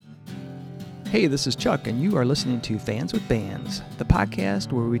Hey, this is Chuck, and you are listening to Fans with Bands, the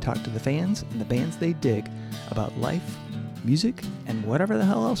podcast where we talk to the fans and the bands they dig about life, music, and whatever the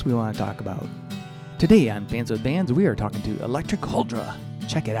hell else we want to talk about. Today on Fans with Bands, we are talking to Electric Huldra.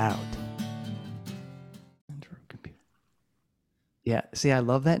 Check it out. Yeah, see, I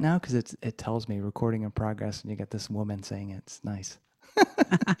love that now because it tells me recording in progress, and you get this woman saying it. It's nice.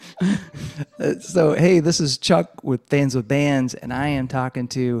 So, hey, this is Chuck with Fans with Bands, and I am talking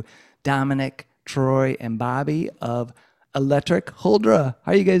to Dominic, Troy, and Bobby of Electric Huldra.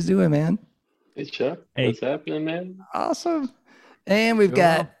 How you guys doing, man? Hey, Chuck. Hey. What's happening, man? Awesome. And we've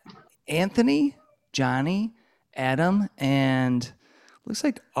got Anthony, Johnny, Adam, and looks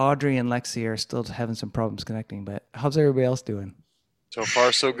like Audrey and Lexi are still having some problems connecting, but how's everybody else doing? So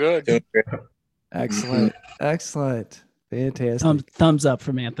far, so good. Excellent. Excellent. Fantastic. Thumbs up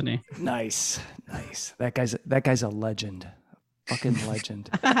from Anthony. Nice. That guy's a legend. Fucking legend.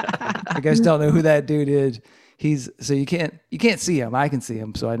 If you guys don't know who that dude is, you can't see him. I can see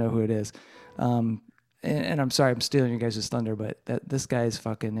him, so I know who it is. And I'm sorry I'm stealing your guys' thunder, but this guy is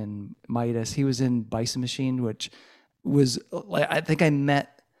fucking in Midas. He was in Bison Machine, which was like, I think I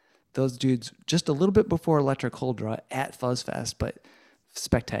met those dudes just a little bit before Electric Huldra at Fuzzfest, but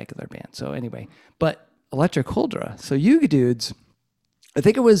spectacular band. So anyway, but Electric Huldra. So you dudes, I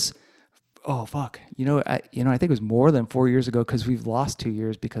think it was, oh fuck, I think it was more than 4 years ago because we've lost 2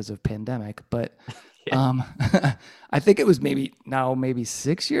 years because of pandemic. But I think it was maybe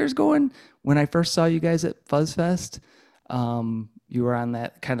 6 years going when I first saw you guys at Fuzzfest. You were on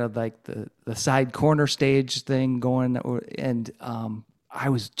that kind of like the side corner stage thing going, and I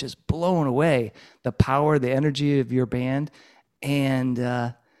was just blown away the power, the energy of your band, and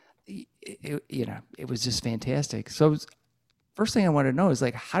it was just fantastic. So first thing I want to know is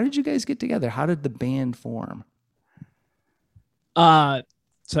like, how did you guys get together? How did the band form? So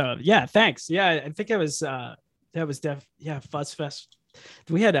yeah, thanks. Yeah, I think it was Fuzzfest.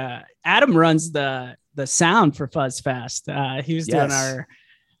 We had Adam runs the sound for Fuzzfest. He was doing our,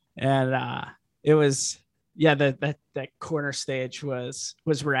 and it was that corner stage was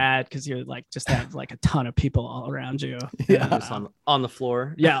rad because you like just have like a ton of people all around you. Yeah, just on the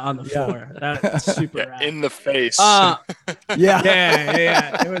floor. Yeah, on the floor. That's super rad. In the face. Yeah.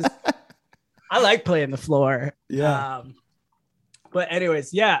 It was. I like playing the floor. Yeah. But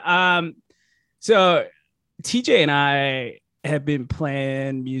anyways, yeah. So TJ and I have been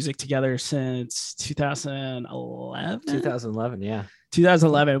playing music together since 2011. 2011, yeah.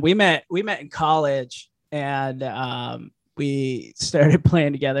 2011. We met in college, and we started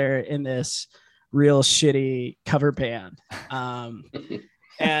playing together in this real shitty cover band. It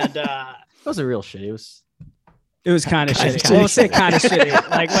wasn't real shit. It was kind of shitty. We'll say kind of shitty.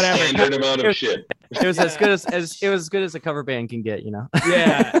 Like whatever. Standard amount of shit. It was as good as good as a cover band can get,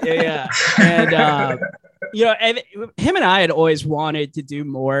 Yeah. And and him and I had always wanted to do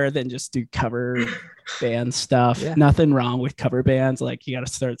more than just do cover band stuff. Yeah. Nothing wrong with cover bands. Like you got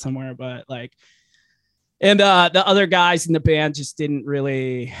to start somewhere, but like, and the other guys in the band just didn't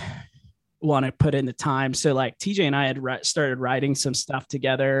really want to put in the time. So like TJ and I had started writing some stuff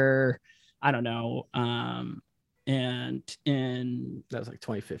together. I don't know. And in that was like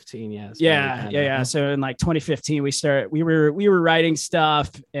 2015. Yeah. So in like 2015, we were writing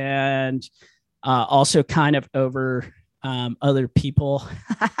stuff and also kind of over other people.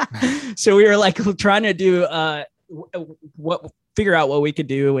 So we were like trying to do figure out what we could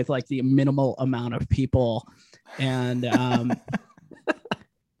do with like the minimal amount of people. And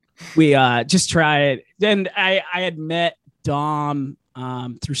we just tried. Then I had met Dom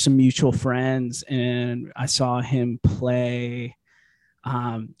through some mutual friends, and I saw him play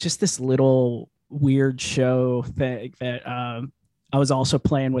just this little weird show thing that I was also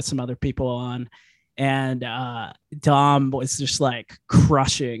playing with some other people on, and Dom was just like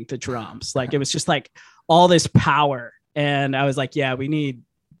crushing the drums. Like it was just like all this power, and I was like, yeah, we need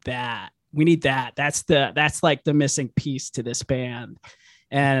that. That's like the missing piece to this band.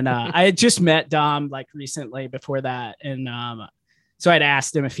 And I had just met Dom like recently before that, and so I'd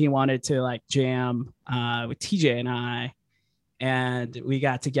asked him if he wanted to like jam with TJ and I, and we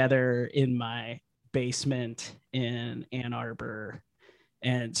got together in my basement in Ann Arbor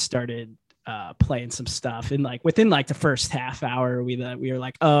and started playing some stuff. And like within like the first half hour, we were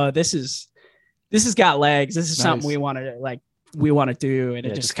like, oh, this has got legs. This is something we want to do, and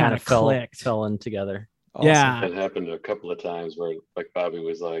it just kind of fell in together. Awesome. Yeah, that happened a couple of times where like Bobby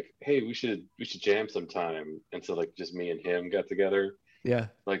was like, "Hey, we should jam sometime," and so like just me and him got together. Yeah,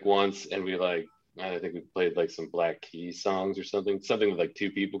 like once, and we like I think we played like some Black Keys songs or something that like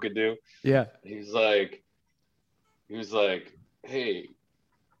two people could do. Yeah, he was like, "Hey,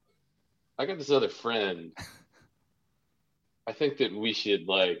 I got this other friend. I think that we should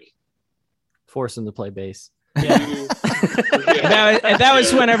like Force him to play bass. Yeah. do- That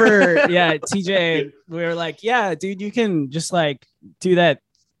was whenever, TJ, we were like, yeah, dude, you can just like do that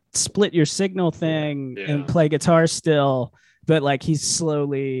split your signal thing Yeah. and play guitar still. But like he's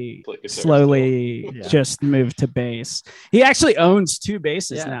slowly Play guitar still. Yeah. just moved to bass. He actually owns 2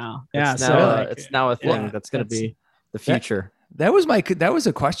 basses Yeah. now. Yeah. It's So now, like, it's now a thing yeah, that's going to that's- be the future. That was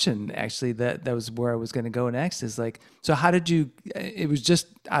a question actually. That was where I was going to go next. Is like, so how did you? It was just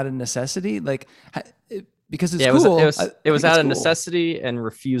out of necessity, like because it's Yeah, cool. it was I it was think out it's of cool. necessity and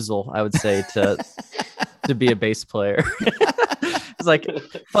refusal, I would say, to be a bass player. It's like,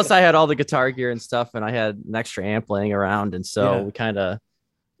 plus I had all the guitar gear and stuff, and I had an extra amp laying around, and so Yeah. we kind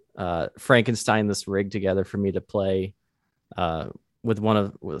of Frankenstein this rig together for me to play with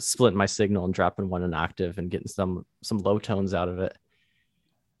splitting my signal and dropping one an octave and getting some low tones out of it.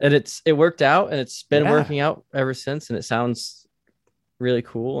 And it worked out, and it's been Yeah. working out ever since, and it sounds really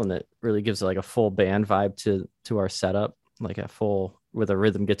cool, and it really gives like a full band vibe to our setup, like a full with a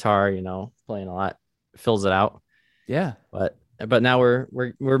rhythm guitar, playing a lot, fills it out. Yeah. But now we're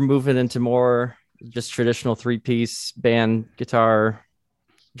moving into more just traditional 3-piece band guitar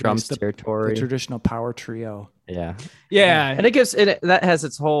drums The territory. traditional power trio. Yeah. yeah. And it gives that has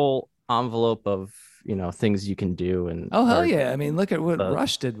its whole envelope of, things you can do. And Oh hell or- yeah! I mean, look at what the-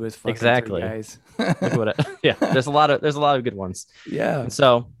 Rush did with fucking Exactly. 3 guys. Look at what yeah, there's a lot of good ones. Yeah. And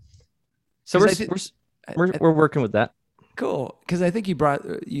so 'Cause we're working with that. Cool, because I think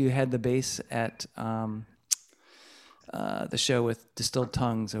you had the bass at the show with Distilled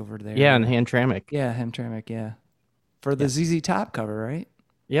Tongues over there. Yeah, and Hamtramck. Yeah, Hamtramck. Yeah, for the ZZ Top cover, right?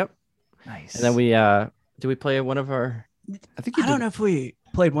 Yep. Nice. And then do we play one of our I think you I did. don't know if we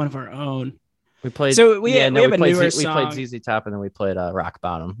played one of our own. we played So we have a played newer we played song. ZZ Top, and then we played Rock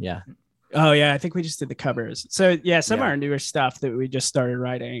Bottom. Yeah. Oh yeah, I think we just did the covers. So yeah, some Yeah. of our newer stuff that we just started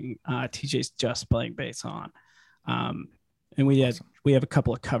writing, TJ's just playing bass on, and we have a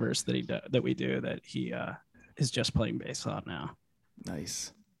couple of covers that we do that he is just playing bass on now.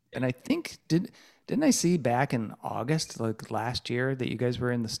 Nice. And I think didn't I see back in August, like last year, that you guys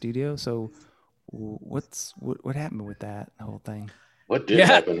were in the studio? So what happened with that whole thing? What did Yeah.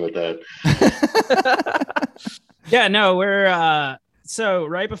 happen with that? Yeah, no, we're so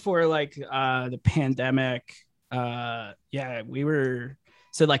right before like the pandemic, we were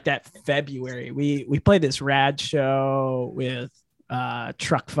so like that February, we played this rad show with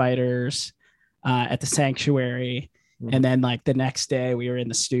Truck Fighters at the Sanctuary. Mhm. And then like the next day we were in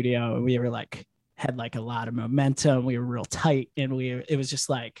the studio and we were like had like a lot of momentum. We were real tight and it was just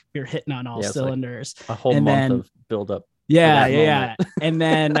like we were hitting on all Yeah, it's like- cylinders. A whole And month then- of build up. Yeah, that yeah. And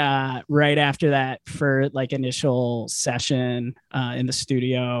then right after that, for like initial session in the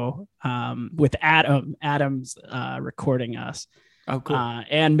studio with Adam's recording us Oh, cool.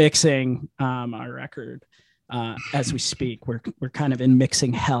 and mixing our record as we speak. We're kind of in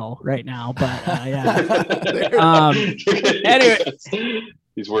mixing hell right now, but yeah. Anyway.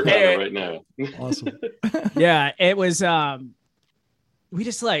 He's working on it right now. Awesome. Yeah, it was we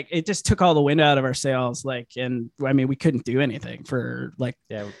just like it just took all the wind out of our sails, like, and I mean we couldn't do anything for like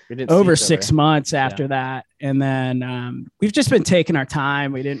Yeah, we didn't see over each 6 other. months after that. And then we've just been taking our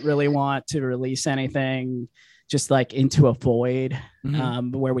time. We didn't really want to release anything just like into a void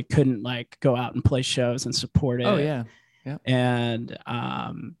Mhm. where we couldn't like go out and play shows and support it. Oh yeah. And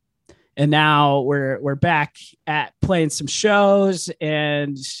now we're back at playing some shows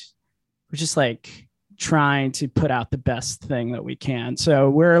and we're just like trying to put out the best thing that we can. So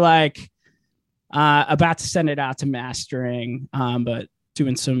we're like about to send it out to mastering, but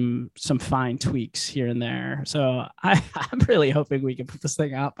doing some fine tweaks here and there. So I'm really hoping we can put this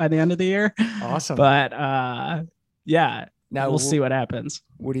thing out by the end of the year. Awesome. But yeah, now we'll see what happens.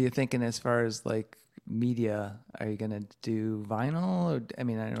 What are you thinking as far as like media? Are you gonna do vinyl? Or, I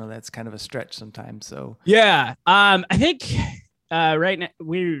mean, I know that's kind of a stretch sometimes. So Yeah, I think right now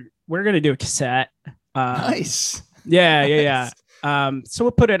we're gonna do a cassette. nice. Yeah. So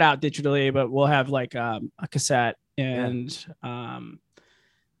we'll put it out digitally, but we'll have like a cassette, and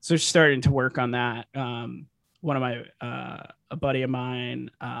so starting to work on that. One of my a buddy of mine,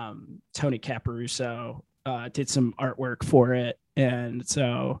 Tony Caparuso, did some artwork for it, and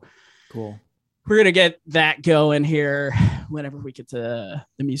so Cool. we're gonna get that going here whenever we get the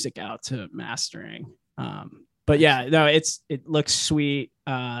music out to mastering. But yeah, no, it looks sweet.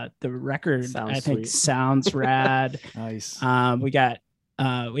 The record Sounds I think sweet. sounds rad. Nice.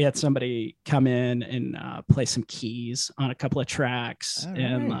 We had somebody come in and play some keys on a couple of tracks, All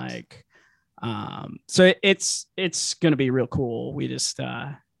and right. like so it's gonna be real cool. We just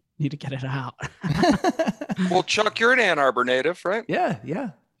need to get it out. Well, Chuck, you're an Ann Arbor native, right? Yeah.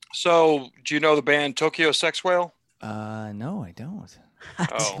 So, do you know the band Tokyo Sex Whale? No, I don't.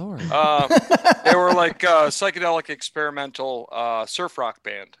 Oh. Lord. They were like a psychedelic experimental surf rock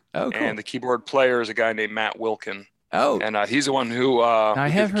band. Oh, cool. And the keyboard player is a guy named Matt Wilkin. Oh, And he's the one who. now, I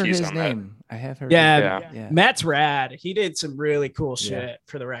who have did the heard keys his on that. name. I have heard. Yeah. Matt's rad. He did some really cool shit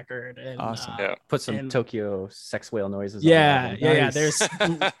for the record. And, Awesome. Yeah. Put some And- Tokyo sex whale noises. Yeah, on there. yeah.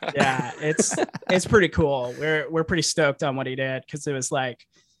 There's, it's pretty cool. We're pretty stoked on what he did because it was like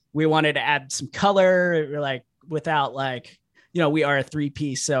we wanted to add some color, like without like, we are a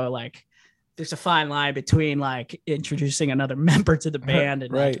 3-piece, so like there's a fine line between like introducing another member to the band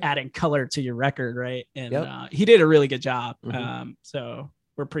and Right. like adding color to your record, right? And Yep. he did a really good job. Mhm. So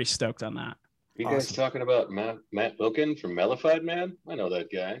we're pretty stoked on that. You guys Awesome. talking about Matt Wilkin from Mellified Man? I know that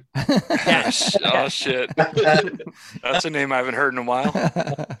guy. Oh, shit. That's a name I haven't heard in a while.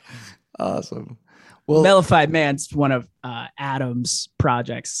 Awesome. Well, Mellified Man's one of Adam's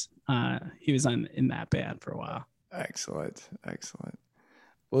projects. He was in that band for a while. excellent.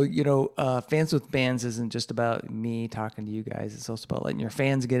 Well, Fans with Bands isn't just about me talking to you guys. It's also about letting your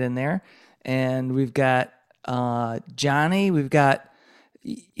fans get in there. And we've got Johnny. We've got,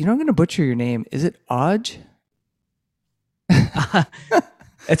 I'm going to butcher your name. Is it Odge?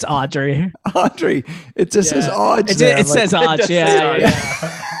 It's Audrey. Audrey. It just says Yeah. Odge. It, there. it I'm like, says Audrey.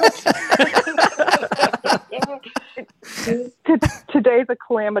 does say Today's a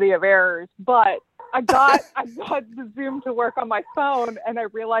calamity of errors, but I got the Zoom to work on my phone, and I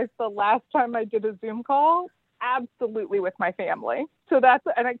realized the last time I did a Zoom call, absolutely with my family. So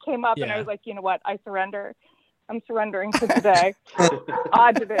and it came up, and I was like, you know what? I surrender. I'm surrendering to today.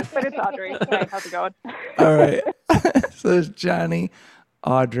 Odd it is, but it's Audrey. Hey, how's it going? All right. So there's Johnny,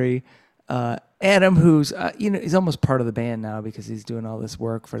 Audrey, Adam, who's he's almost part of the band now because he's doing all this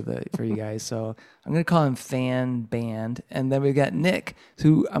work for you guys. So I'm gonna call him Fan Band, and then we've got Nick,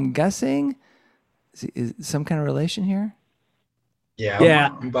 who I'm guessing is some kind of relation here. Yeah.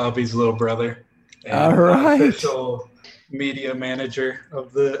 I'm Bobby's little brother. And All right. Official media manager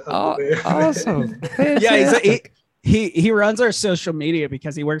of the band. Awesome. Yeah, Fantastic. he runs our social media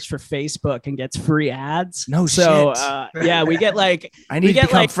because he works for Facebook and gets free ads. No so shit. yeah, we get like I need we to get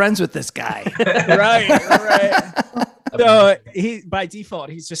become like friends with this guy. right. So he by default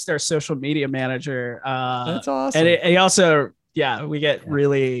he's just our social media manager. That's awesome. And he also we get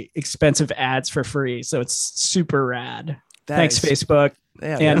really expensive ads for free, so it's super rad. That Thanks, is- Facebook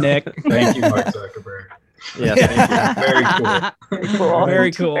Yeah, and Nick. Thank you, Mark Zuckerberg. Yeah, thank you. Very cool.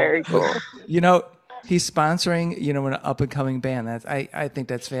 Very cool. Very cool. Very cool. He's sponsoring, an up and coming band. I think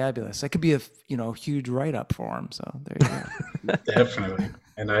that's fabulous. That could be a huge write up for him. So there you go. Definitely.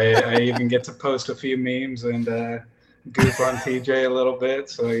 And I even get to post a few memes and goof on TJ a little bit.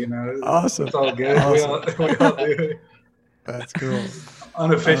 So, Awesome. it's all good. Awesome. We all do it. That's cool.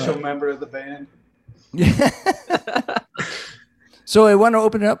 Unofficial member of the band. Yeah. So I want to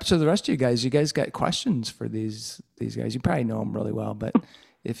open it up to the rest of you guys. You guys got questions for these guys? You probably know them really well, but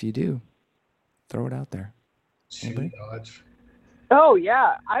if you do, throw it out there. Anybody? Shoot, Dodge. Oh,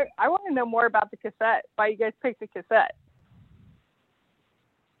 yeah. I want to know more about the cassette. Why you guys picked the cassette?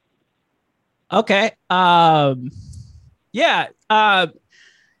 Okay. Yeah.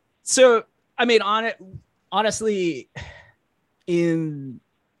 So I mean, honestly, in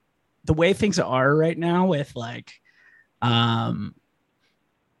the way things are right now with like,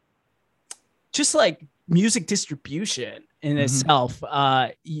 just like music distribution in itself,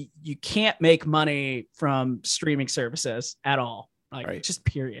 you can't make money from streaming services at all. Like Right. just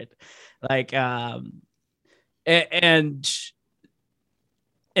period. Like, and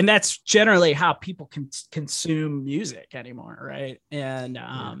that's generally how people consume music anymore, right? And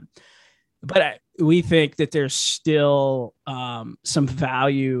but we think that there's still some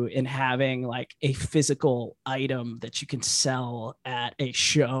value in having like a physical item that you can sell at a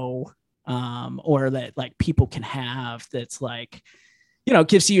show, or that like people can have that's like,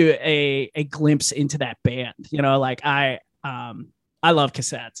 gives you a glimpse into that band. Like I love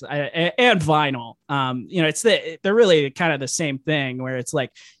cassettes and vinyl. They're really kind of the same thing where it's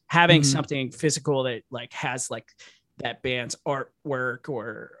like having something physical that like has like that band's artwork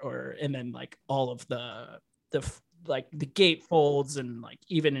or and then like all of the like the gate folds and like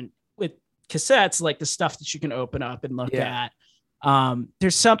even with cassettes, like the stuff that you can open up and look at.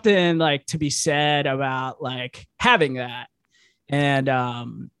 There's something like to be said about like having that.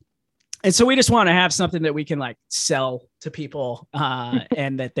 And so we just want to have something that we can like sell to people,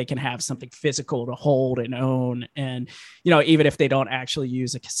 and that they can have something physical to hold and own. And, even if they don't actually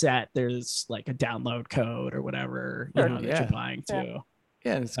use a cassette, there's like a download code or whatever, that you're buying too.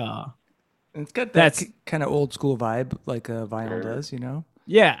 Yeah, it's got that That's- kind of old school vibe like vinyl Sure. does, you know.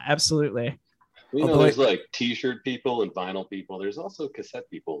 Yeah, absolutely. You know, Although there's like T-shirt people and vinyl people. There's also cassette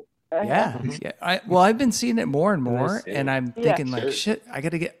people. Yeah, yeah. I've been seeing it more and more, Nice, yeah. and I'm Yeah. thinking like, Sure. shit, I got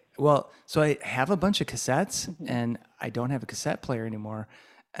to get. Well, so I have a bunch of cassettes, Mm-hmm. and I don't have a cassette player anymore,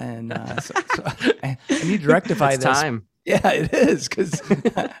 and so I need to rectify It's this. time. Yeah, it is because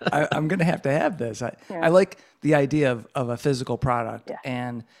I'm gonna have to have this. Yeah. I like the idea of a physical product Yeah.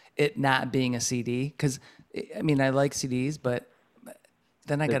 and it not being a CD because I mean I like CDs, but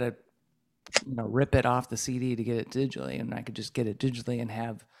then I gotta rip it off the CD to get it digitally, and I could just get it digitally and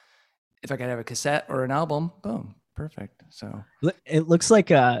have if I could have a cassette or an album, boom, perfect. So It looks like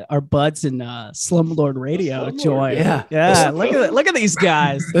our buds in Slumlord Radio Slumlord, joined. yeah. Yeah, look at these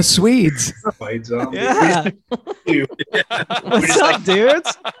guys. the Swedes. White zombie. Yeah, what's up,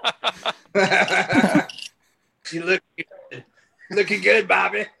 dudes? You looking good,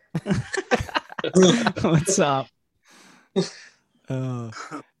 Bobby. What's up?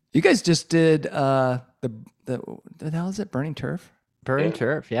 You guys just did the hell is it? Burning Turf? Burning Yeah.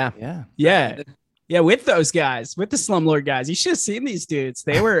 Turf. Yeah. Yeah. Yeah, with those guys, with the Slumlord guys. You should have seen these dudes.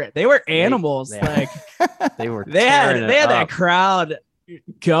 They were animals. Yeah. Like They were they had tearing it that up. crowd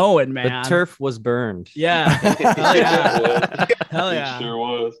going, The man. turf was burned. Yeah. Hell yeah. Hell It yeah. sure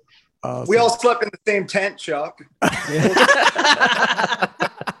was. Awesome. We all slept in the same tent, Chuck.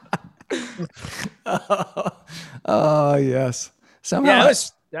 Oh yes. Somehow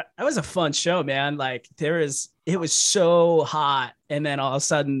Yeah, that was a fun show, man. Like it was so hot, and then all of a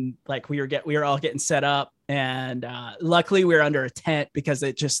sudden, like we were all getting set up, and luckily we were under a tent because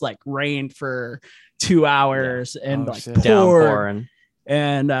it just like rained for 2 hours and Oh, like shit. poured, Downpouring.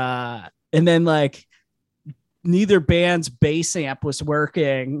 and then like neither band's bass amp was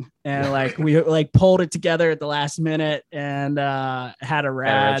working, and like we like pulled it together at the last minute and had a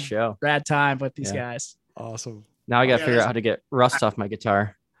Rad show. rad time with these Yeah. guys. awesome. Now I got to Yeah, figure that's- out how to get rust off my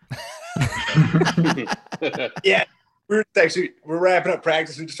guitar. Yeah, we're wrapping up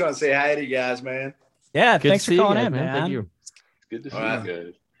practice. We just trying to say hi to you guys, man. Yeah, Good thanks to for see you calling guys, in, man. Thank you. Good to see Wow. you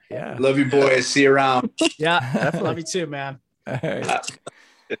guys. Yeah. Love you, boys. See you around. Yeah, love you too, man. All right.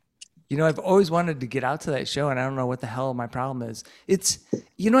 I've always wanted to get out to that show, and I don't know what the hell my problem is. It's,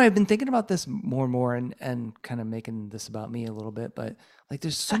 I've been thinking about this more and more, and kind of making this about me a little bit. But like,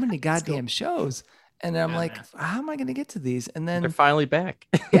 there's so many goddamn shows, and I'm like, how am I going to get to these? And then They're finally back.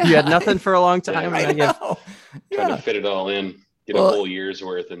 Yeah. You had nothing for a long time. I and now you have- know. Trying Yeah. to fit it all in, get Well- a whole year's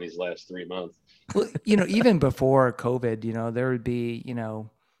worth in these last 3 months. Well, even before COVID, there would be,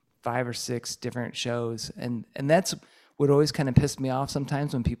 5 or 6 different shows. And that's what always kind of pissed me off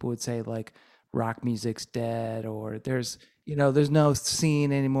sometimes when people would say like rock music's dead or there's no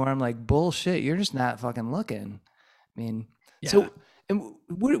scene anymore. I'm like, bullshit. You're just not fucking looking. I mean, so, and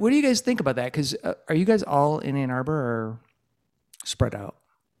what do you guys think about that? Cause are you guys all in Ann Arbor or spread out?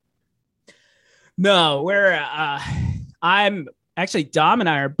 No, I'm actually Dom and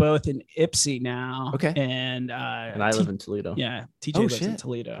I are both in Ipsy now. Okay. And and I live in Toledo. yeah, TJ Oh, lives in shit.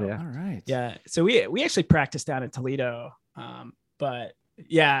 Toledo. Yeah. All right. Yeah. So we actually practice down in Toledo. But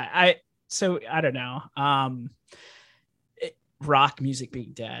yeah, I don't know. Rock music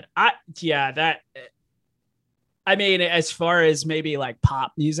being dead. I mean, as far as maybe like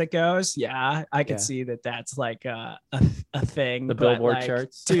pop music goes, yeah, I could Yeah. see that that's like a thing. The but, Billboard like,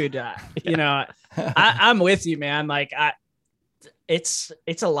 charts. dude. I'm with you, man. Like it's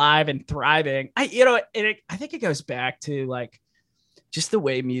alive and thriving. I think it goes back to like just the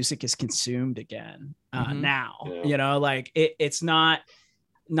way music is consumed again Mhm. now. Yeah. Like it's not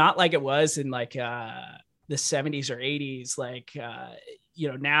like it was in like the 70s or 80s. Like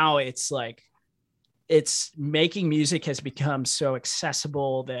now it's like it's making music has become so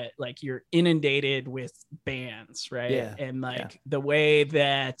accessible that like you're inundated with bands, right? Yeah. And like the way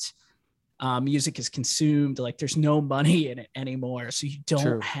that music is consumed, like there's no money in it anymore, so you don't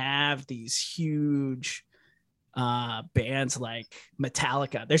True. have these huge bands like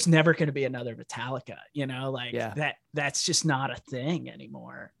Metallica. There's never going to be another Metallica, like Yeah. that's just not a thing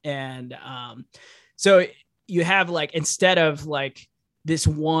anymore. And so you have like, instead of like this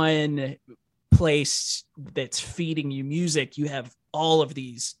one place that's feeding you music, you have all of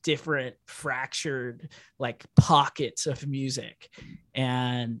these different fractured like pockets of music.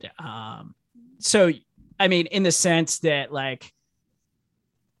 And so I mean, in the sense that like,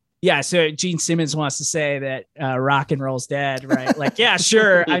 yeah, so Gene Simmons wants to say that rock and roll's dead, right? Like, yeah,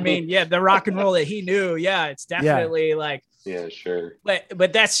 sure. I mean, yeah, the rock and roll that he knew, yeah, it's definitely like, Yeah, sure.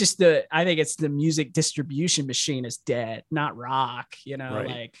 but that's just I think it's the music distribution machine is dead, not rock, Right.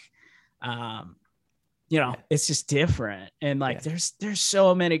 like, you know, it's just different. And like, there's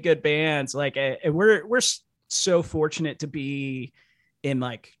so many good bands. Like, and we're so fortunate to be in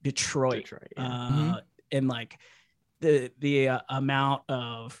like Detroit. And like the amount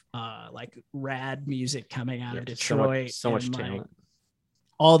of like rad music coming out of Detroit. So much and, talent. like,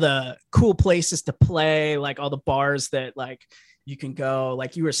 all the cool places to play, like all the bars that like you can go,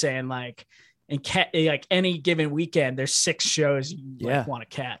 like you were saying, like, and like any given weekend, there's 6 shows you like, want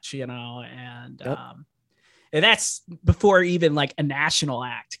to catch, you know, and and that's before even like a national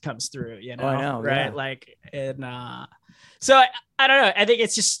act comes through, you know, I know, right? yeah. Like, and so I don't know. I think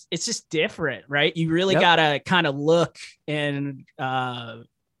it's just different, right? You really gotta kind of look and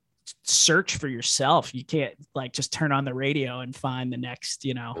search for yourself. You can't like just turn on the radio and find the next,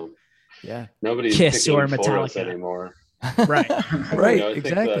 you know, nobody's Kiss or picking for us Metallica anymore. Right. Right. You know, I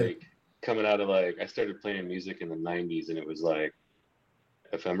Exactly. think, like, coming out of like, I started playing music in the 90s, and it was like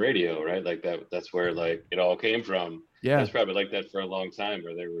FM radio, right? Like that's where like it all came from. Yeah. It was probably like that for a long time,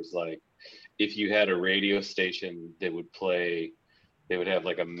 where there was like, if you had a radio station that would play, they would have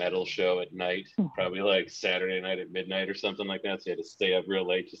like a metal show at night, probably like Saturday night at midnight or something like that. So you had to stay up real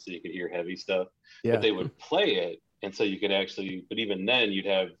late just so you could hear heavy stuff. Yeah. But they would play it, and so you could actually, but even then you'd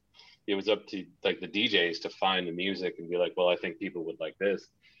have, it was up to like the DJs to find the music and be like, well, I think people would like this.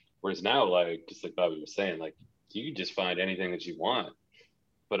 Whereas now, like, just like Bobby was saying, like, you can just find anything that you want.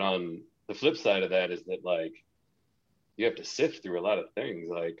 But on the flip side of that is that, like, you have to sift through a lot of things.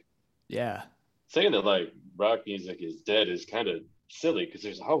 Like, saying that like rock music is dead is kind of silly, because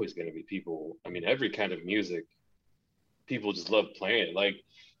there's always going to be people. I mean, every kind of music, people just love playing it. Like,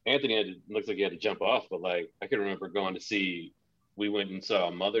 Anthony looks like he had to jump off, but like, I can remember going to see, we went and saw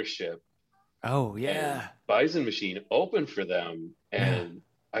Mothership. Oh yeah. Bison Machine opened for them, and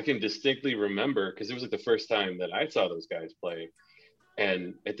I can distinctly remember, because it was like the first time that I saw those guys play.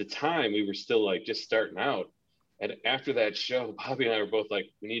 And at the time, we were still like just starting out. And after that show, Bobby and I were both like,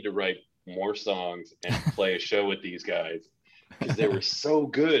 we need to write more songs and play a show with these guys, because they were so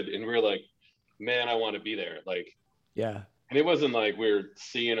good. And we were like, man, I want to be there. Like, yeah. And it wasn't like we were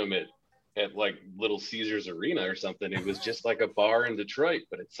seeing them at like Little Caesars Arena or something. It was just like a bar in Detroit,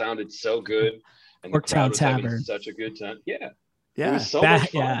 but it sounded so good. And the crowd was having such a good time. Yeah. Yeah. It was so much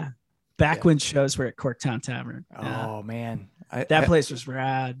fun. Yeah. Back when shows were at Corktown Tavern. Oh man. That place was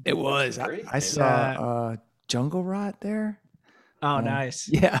rad. It was. I saw Jungle Rot there. Oh, nice.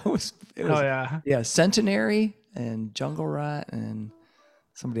 Yeah, it was. Yeah, Centenary and Jungle Rot and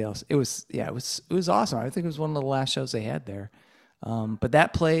somebody else. It was awesome. I think it was one of the last shows they had there. But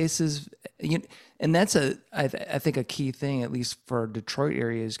that place is, and that's I think a key thing, at least for Detroit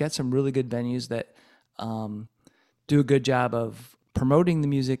area, is got some really good venues that do a good job of promoting the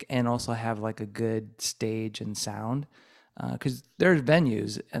music and also have like a good stage and sound. Because there's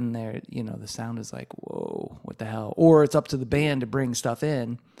venues and they're, the sound is like, whoa, what the hell? Or it's up to the band to bring stuff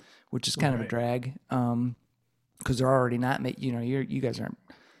in, which is kind of a drag. Because they're already not, you guys aren't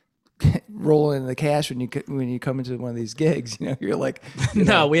rolling in the cash when you come into one of these gigs. You're like,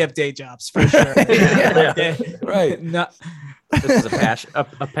 no, we have day jobs for sure. Right. No. This is a passion.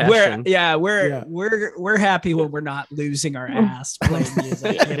 We're happy when we're not losing our ass playing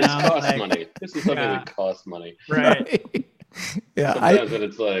music. It costs money. This is something that costs money. Right. Yeah. Sometimes when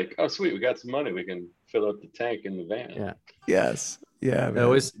it's like, oh sweet, we got some money, we can fill up the tank in the van. Yeah. Yes. Yeah.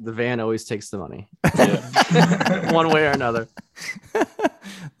 The van always takes the money. Yeah. One way or another.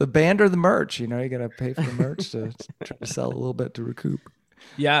 The band or the merch, you got to pay for the merch to try to sell a little bit to recoup.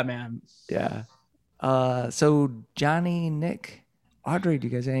 Yeah, man. Yeah. So Johnny, Nick, Audrey, do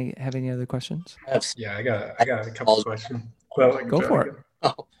you guys have any other questions? Yeah, I got a couple questions. Well, go for it.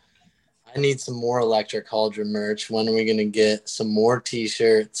 Oh, I need some more Electric Cauldron merch. When are we going to get some more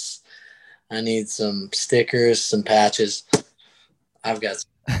t-shirts? I need some stickers, some patches. I've got some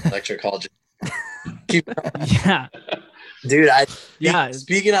Electric Cauldron. Yeah. Dude,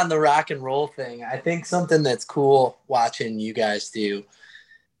 speaking on the rock and roll thing, I think something that's cool watching you guys do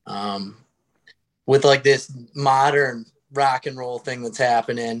with like this modern rock and roll thing that's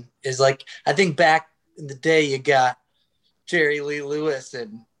happening is like, I think back in the day you got Jerry Lee Lewis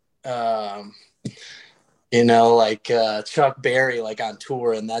and Chuck Berry like on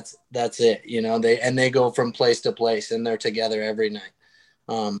tour, and that's it. They go from place to place and they're together every night.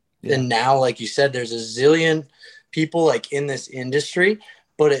 And now, like you said, there's a zillion people like in this industry,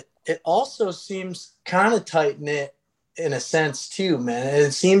 but it also seems kind of tight knit in a sense too, man. And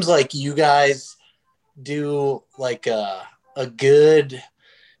it seems like you guys do like a good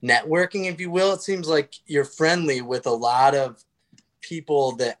networking, if you will. It seems like you're friendly with a lot of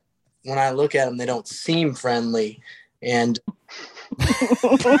people that when I look at them, they don't seem friendly. And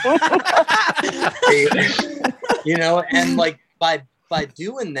You know, and like by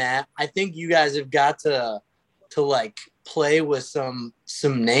doing that, I think you guys have got to like play with some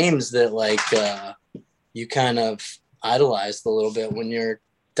names that like you kind of idolized a little bit when you're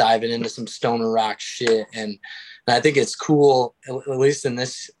diving into some stoner rock shit. And I think it's cool, at least in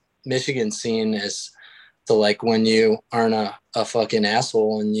this Michigan scene, is to like when you aren't a fucking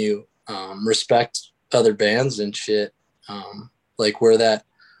asshole and you respect other bands and shit, like where that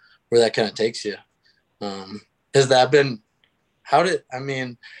kind of takes you. Has that been, what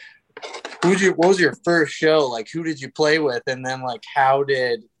was your first show? Like, who did you play with? And then like, how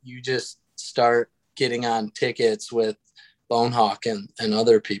did you just start getting on tickets with Bonehawk and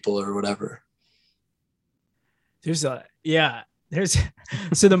other people or whatever? So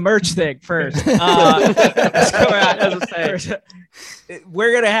the merch thing first.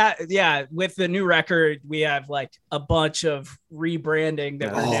 We're gonna have with the new record, we have like a bunch of rebranding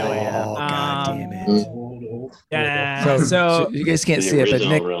that we're doing. God damn it. Yeah. So you guys can't see it, but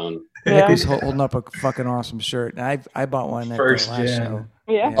Nick Yeah. was holding up a fucking awesome shirt, and I bought one at First the last gen. show.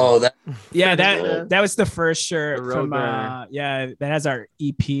 Yeah. Oh, that that was the first shirt The from Roadrunner. that has our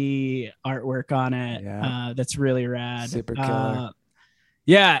EP artwork on it. Yeah. That's really rad. Super killer.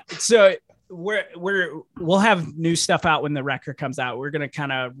 So we'll have new stuff out when the record comes out. We're gonna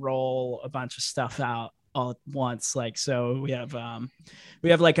kind of roll a bunch of stuff out all at once. Like, so we have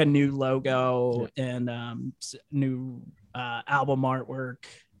like a new logo and new album artwork,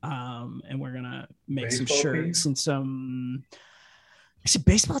 and we're gonna make some shirts and some. Actually,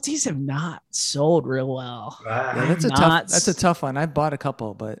 baseball tees have not sold real well. Yeah, that's a tough one. I bought a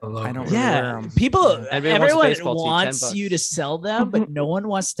couple, but I don't really wear them. People, Everyone wants a everyone baseball tee, wants $10. you to sell them, but no one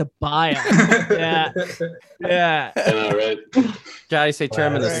wants to buy them. Yeah. I know, right? Johnny say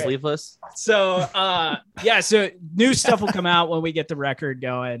term in the Right. sleeveless. So so new stuff will come out when we get the record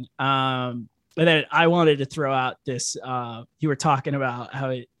going. But then I wanted to throw out this. You were talking about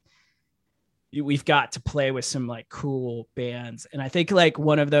how we've got to play with some like cool bands, and I think like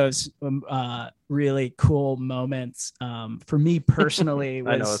one of those really cool moments for me personally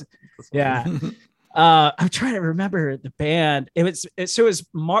was I'm trying to remember the band. It was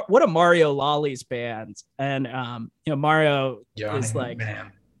one of Mario Lawley's bands, and Mario is like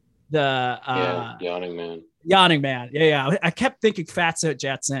the Yawning Man. Yawning Man. Yeah. I kept thinking Fatso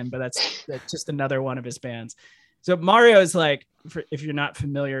Jetson, but that's just another one of his bands. So Mario is like, if you're not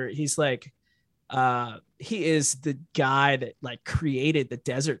familiar, he's like, he is the guy that like created the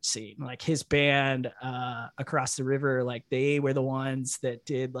desert scene. Like his band Across the River, like they were the ones that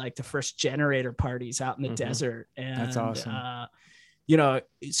did like the first generator parties out in the desert. And that's awesome.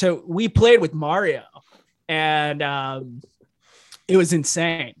 So we played with Mario, and it was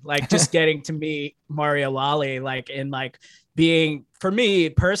insane. Like just getting to meet Mario Lawley, like, and like being, for me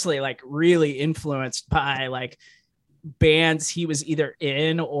personally, like really influenced by like bands he was either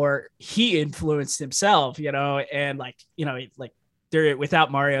in or he influenced himself, and like, there,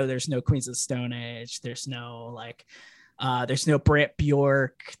 without Mario, there's no Queens of the Stone Age. There's no like, there's no Brant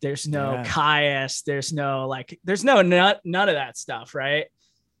Bjork. There's no Caius. There's no like, there's none of that stuff. Right.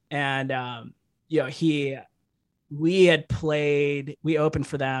 And, we opened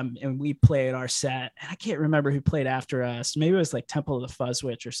for them and we played our set. And I can't remember who played after us. Maybe it was like Temple of the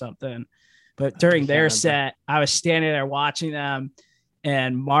Fuzzwitch or something. But during their set, I was standing there watching them,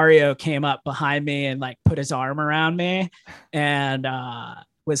 and Mario came up behind me and like put his arm around me and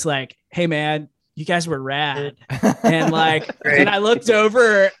was like, "Hey man, you guys were rad." And like, and I looked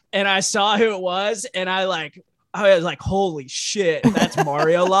over and I saw who it was, and I was like, "Holy shit, that's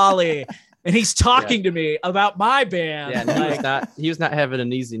Mario Lawley." And he's talking to me about my band. Yeah, and he was not having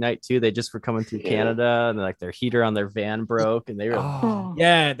an easy night too. They just were coming through Canada, and like their heater on their van broke, and they were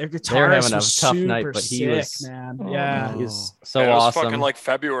their guitarist they were having a was tough super night, but he sick, was man. Yeah, he was so it was awesome. fucking like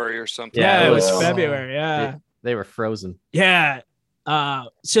February or something. Yeah, it was February. Yeah, they were frozen. Yeah.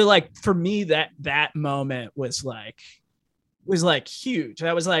 So like for me, that moment was like huge.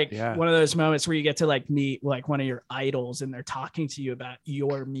 That was like one of those moments where you get to like meet like one of your idols and they're talking to you about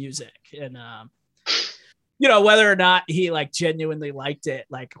your music, and whether or not he like genuinely liked it,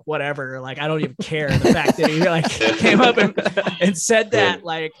 like whatever, like I don't even care. The fact that he like came up and said that,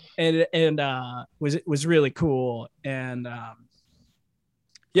 like, and was really cool. And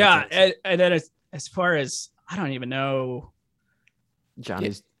and then as far as, I don't even know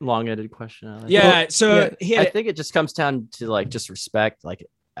Johnny's long-ended question. I think it just comes down to like just respect. Like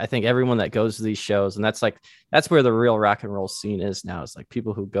I think everyone that goes to these shows, and that's where the real rock and roll scene is now. It's like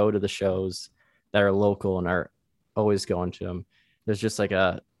people who go to the shows that are local and are always going to them. There's just like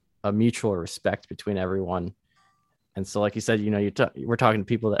a mutual respect between everyone. And so, like you said, we're talking to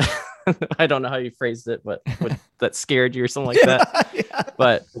people that I don't know how you phrased it, but that scared you or something like that. Yeah.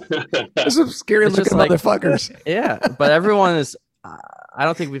 But There's some scary it's just looking motherfuckers. Yeah, but everyone is. I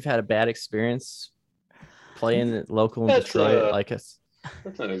don't think we've had a bad experience playing local in Detroit.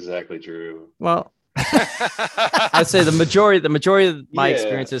 That's not exactly true. Well, I'd say the majority of my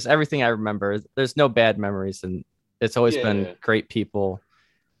experiences, everything I remember, there's no bad memories, and it's always been great people.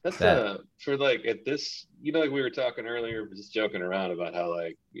 That's for like at this, like we were talking earlier, just joking around about how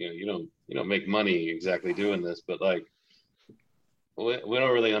like you don't make money exactly doing this, but like we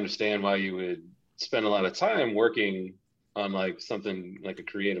don't really understand why you would spend a lot of time working on like something like a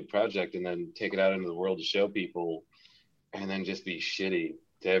creative project and then take it out into the world to show people, and then just be shitty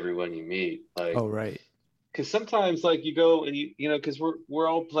to everyone you meet. Like, oh right. Because sometimes like you go and because we're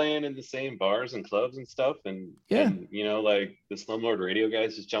all playing in the same bars and clubs and stuff, and like the Slumlord Radio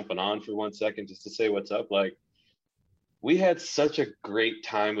guys just jumping on for 1 second just to say what's up. Like we had such a great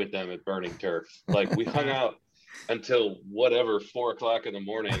time with them at Burning Turf. Like we hung out until whatever 4 o'clock in the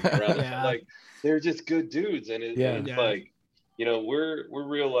morning. Like they're just good dudes, and it's like we're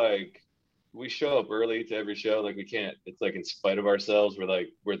real like. We show up early to every show. Like we can't, it's like in spite of ourselves,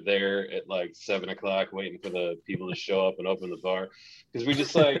 we're there at like 7 o'clock waiting for the people to show up and open the bar. Cause we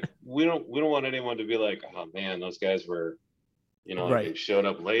just like, we don't want anyone to be like, oh man, those guys were, like they showed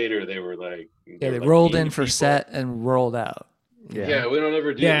up later. They were like, they rolled in for set and rolled out. Yeah. We don't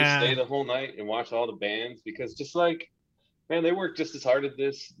ever do it. We stay the whole night and watch all the bands, because just like, man, they worked just as hard at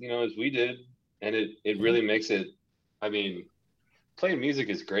this, as we did. And it really makes it, I mean, playing music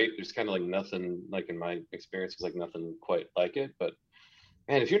is great. There's kind of like nothing, like in my experience, it's like nothing quite like it. But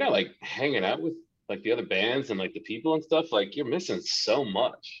man, if you're not like hanging out with like the other bands and like the people and stuff, like you're missing so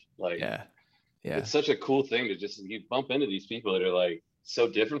much. Like, it's such a cool thing to just, you bump into these people that are like so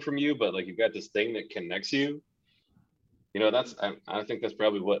different from you, but like you've got this thing that connects you. That's, I think that's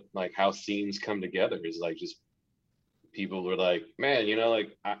probably what, like how scenes come together is like just people were like, man,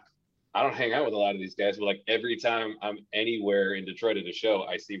 like I don't hang out with a lot of these guys, but like every time I'm anywhere in Detroit at a show,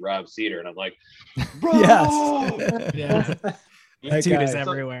 I see Rob Cedar, and I'm like, bro! Yes. Yeah. That dude guy is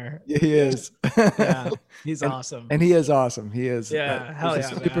everywhere. Yeah, he is. Yeah, he's awesome. And he is awesome. He is. Yeah, hell he's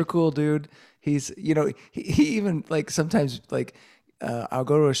yeah, a super cool dude. He's, he even like sometimes like, I'll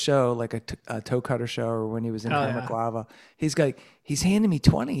go to a show like a Toe Cutter show, or when he was in Karmic Lava, he's handing me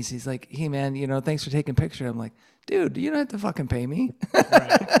 20s. He's like, hey man, thanks for taking pictures. I'm like, dude, you don't have to fucking pay me.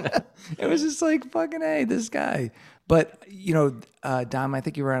 Right. It was just like, fucking, hey, this guy. But, Dom, I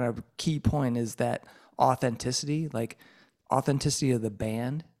think you were on a key point, is that authenticity of the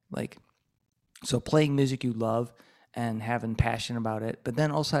band. Like, so playing music you love and having passion about it, but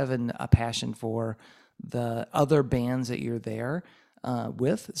then also having a passion for the other bands that you're there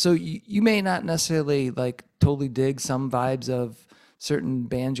with. So you may not necessarily like totally dig some vibes of certain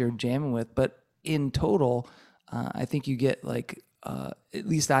bands you're jamming with, but in total, I think you get like, at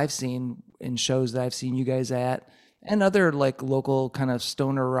least I've seen in shows that I've seen you guys at, and other like local kind of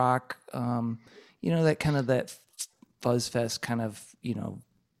stoner rock, that kind of that fuzz fest kind of,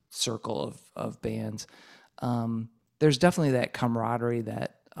 circle of bands. There's definitely that camaraderie,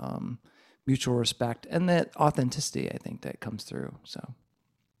 that mutual respect, and that authenticity, I think, that comes through. So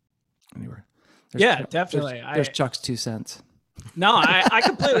anyway, definitely. There's Chuck's 2 cents. No, I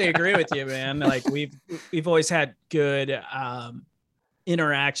completely agree with you, man. Like we've always had good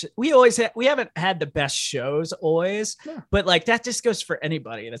interaction. We haven't had the best shows always, but like that just goes for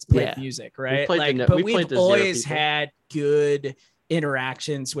anybody that's played music, right? We've always had good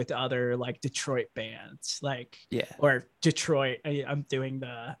interactions with other like Detroit bands, like or Detroit. I'm doing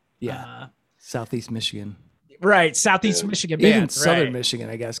the Southeast Michigan. Right, Southeast Michigan band. Even Southern Michigan,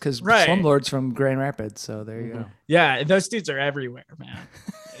 I guess, because Slumlord's from Grand Rapids, so there you go. Yeah, and those dudes are everywhere, man.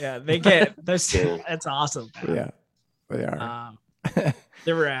 Yeah, they get those. That's awesome, man. Yeah, they are.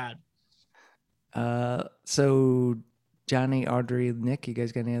 They're rad. So Johnny, Audrey, Nick, you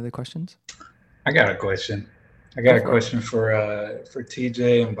guys got any other questions? I got a question. I got a question for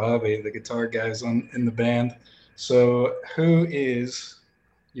TJ and Bobby, the guitar guys in the band. So who is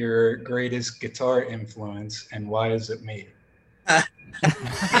your greatest guitar influence, and why is it me?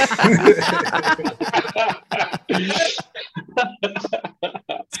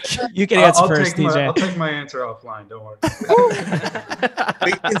 You can answer first, TJ. I'll take my answer offline. Don't worry.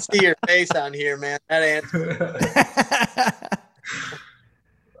 We can see your face on here, man. That answer.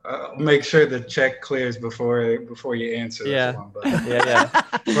 I'll make sure the check clears before you answer. Yeah. This one, but. Yeah.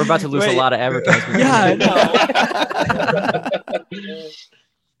 We're about to lose a lot of advertisements. Yeah, I know.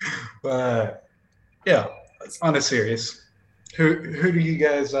 But yeah, on a serious, who do you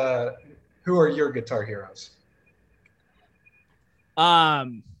guys? Who are your guitar heroes?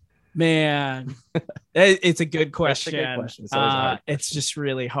 Man, it's a good question. That's a good question. It's always a hard It's just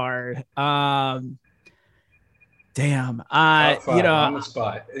really hard. Damn. Top five You know, on the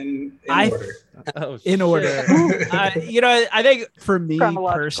spot in I- order. Oh, in shit. order. You know, I think for me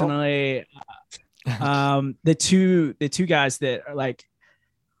Chronological. personally, the two guys that are like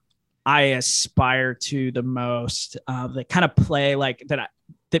I aspire to the most, that kind of play like that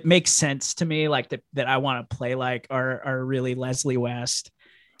makes sense to me, like that I want to play like are really Leslie West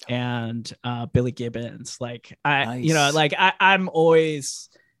and Billy Gibbons. Like you know, Nice. like I've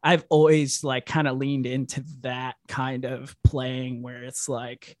always like kind of leaned into that kind of playing where it's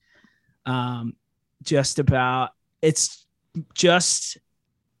like it's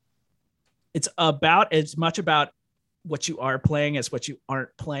about as much about what you are playing as what you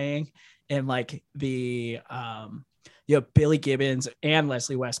aren't playing. And like the Billy Gibbons and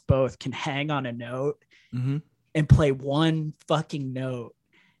Leslie West both can hang on a note Mm-hmm. and play one fucking note,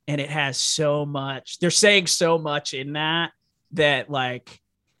 and it has so much, they're saying so much in that like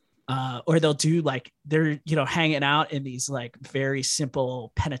or they'll do like they're hanging out in these like very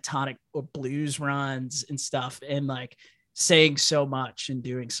simple pentatonic or blues runs and stuff, and like saying so much and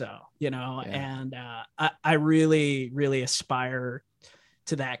doing so, and I really aspire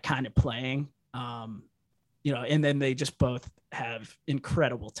to that kind of playing, and then they just both have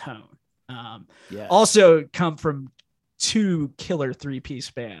incredible tone. Yeah. Also come from two killer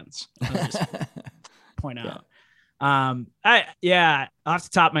 3-piece bands. I'll just point out. Off the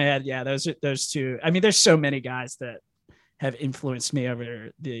top of my head, those two. I mean, there's so many guys that have influenced me over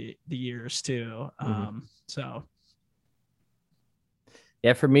the years too. So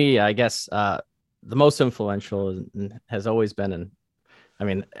Yeah, for me, I guess the most influential has always been, and I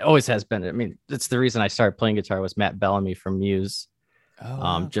mean, always has been. I mean, it's the reason I started playing guitar was Matt Bellamy from Muse.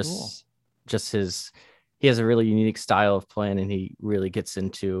 Cool. Just he has a really unique style of playing, and he really gets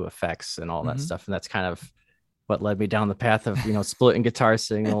into effects and all that stuff, and that's kind of what led me down the path of splitting guitar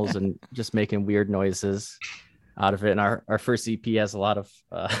signals and just making weird noises out of it. And our first EP has a lot of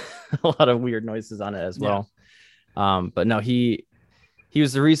weird noises on it as well. But no, he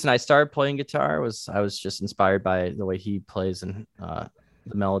was the reason I started playing guitar. I was just inspired by the way he plays and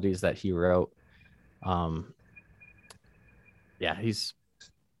the melodies that he wrote.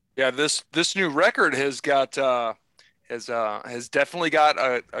 This new record has got has definitely got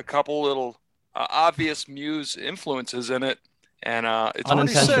a couple little obvious Muse influences in it, and it's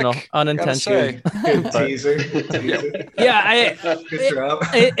unintentional. pretty sick, gotta say. Good teaser. Good drop.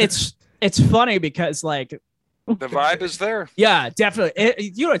 It's funny because like The vibe is there. Yeah,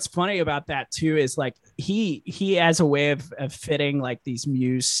 definitely. What's funny about that too is like he has a way of fitting like these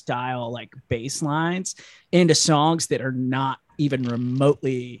Muse style like bass lines into songs that are not even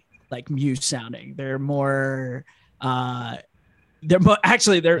remotely like Muse sounding. They're more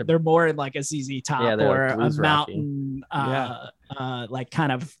they're more in like a ZZ Top or a Mountain like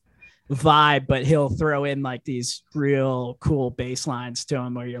kind of vibe, but he'll throw in like these real cool bass lines to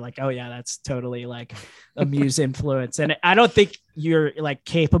him where you're like, oh yeah, that's totally like a Muse influence. And I don't think you're like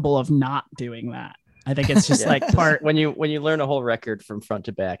capable of not doing that. I think it's just like part when you learn a whole record from front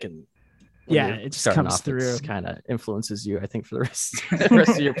to back, and it just comes through. Kind of influences you, I think, for the rest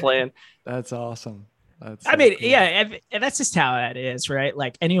of your playing. That's awesome. Cool. And that's just how it is, right?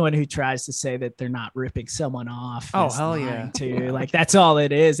 Like anyone who tries to say that they're not ripping someone off. Oh, hell yeah. Too. Like that's all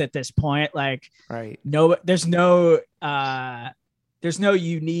it is at this point. Like, right. No, there's no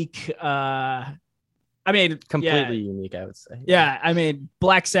unique, completely unique, I would say. Yeah. I mean,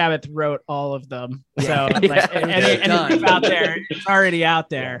 Black Sabbath wrote all of them. So anything out there, it's already out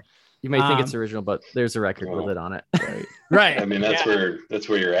there. You may think it's original, but there's a record with it on it. Right. I mean, that's where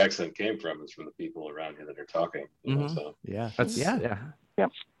your accent came from, is from the people around you that are talking. So. Yeah.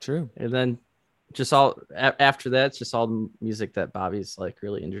 True. And then just all after that, it's just all the music that Bobby's like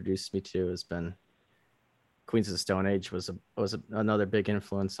really introduced me to has been Queens of the Stone Age was another big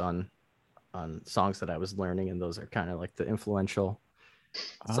influence on songs that I was learning, and those are kind of like the influential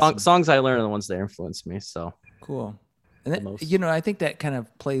songs I learned are the ones that influenced me. So cool. And that, I think that kind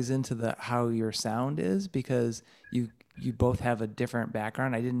of plays into how your sound is, because you both have a different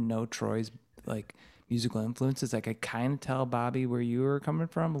background. I didn't know Troy's like musical influences. Like I kind of tell Bobby where you were coming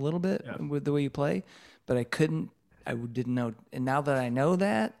from a little bit with the way you play, but I didn't know. And now that I know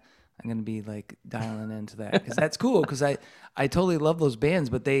that, I'm going to be like dialing into that, because that's cool. Because I totally love those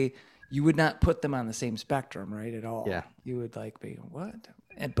bands, but you would not put them on the same spectrum, right? At all. Yeah. You would like be what?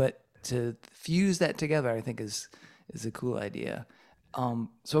 But to fuse that together, I think is a cool idea.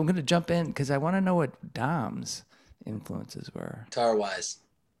 So I'm going to jump in because I want to know what Dom's influences were. Guitar wise.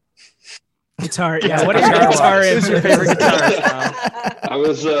 Guitar. Yeah. What is your guitar? Who's your favorite guitarist? I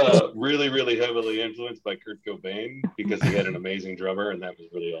was really, really heavily influenced by Kurt Cobain because he had an amazing drummer, and that was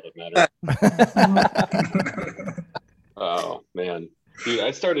really all that mattered. Oh man,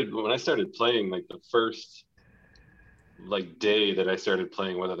 dude! When I started playing, like the first like day that I started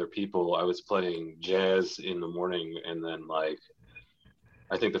playing with other people, I was playing jazz in the morning, and then like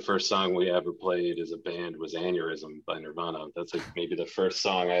I think the first song we ever played as a band was Aneurysm by Nirvana. That's like maybe the first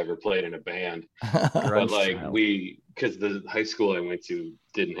song I ever played in a band. But like because the high school I went to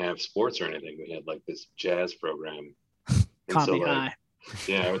didn't have sports or anything. We had like this jazz program. And so like,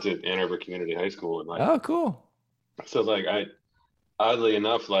 yeah, I went to Ann Arbor Community High School, and like, oh, cool. So like oddly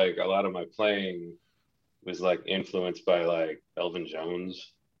enough, like a lot of my playing was like influenced by like Elvin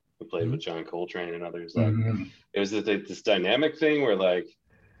Jones, who played with John Coltrane and others. Like it was this dynamic thing where like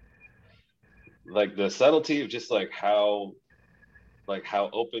the subtlety of just like how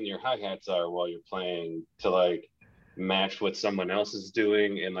open your hi-hats are while you're playing to like match what someone else is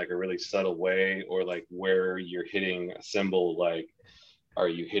doing in like a really subtle way, or like where you're hitting a cymbal, like are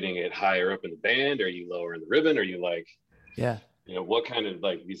you hitting it higher up in the band, are you lower in the ribbon, are you like what kind of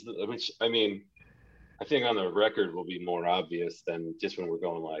like these, which I mean I think on the record will be more obvious than just when we're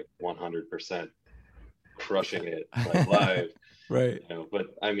going like 100% crushing it like live. Right. But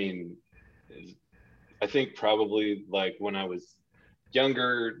I mean I think probably like when I was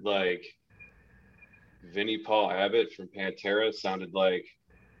younger, like Vinnie Paul Abbott from Pantera sounded like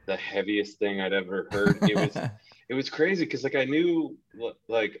the heaviest thing I'd ever heard. It was crazy because like I knew,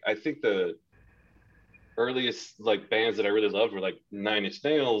 like I think the earliest like bands that I really loved were like Nine Inch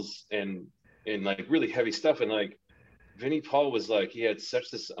Nails and like really heavy stuff, and like Vinnie Paul was like, he had such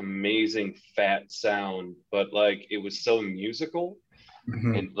this amazing fat sound, but like it was so musical,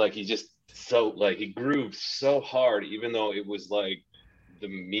 and like he just so like he grooved so hard, even though it was like the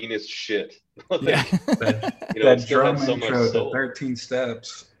meanest shit. Like, that drum intro, the 13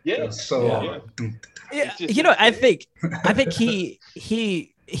 steps. Yeah. So I think he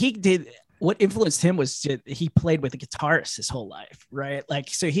did. What influenced him was he played with a guitarist his whole life, right? Like,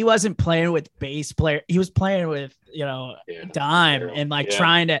 so he wasn't playing with bass player. He was playing with, Dime and like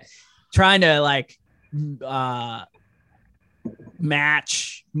trying to like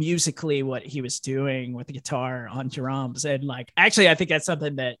match musically what he was doing with the guitar on drums. And like, actually, I think that's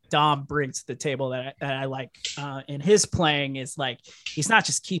something that Dom brings to the table that I like in his playing is like, he's not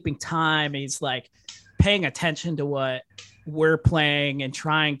just keeping time. He's like paying attention to what we're playing and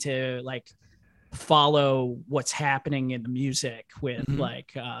trying to like follow what's happening in the music with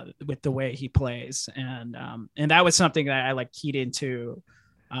like with the way he plays. And that was something that I like keyed into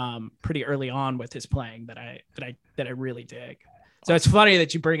pretty early on with his playing that I really dig. So it's funny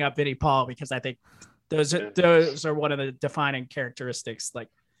that you bring up Vinnie Paul, because I think those are one of the defining characteristics like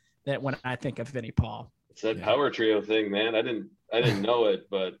that when I think of Vinnie Paul. It's that power trio thing, man. I didn't know it,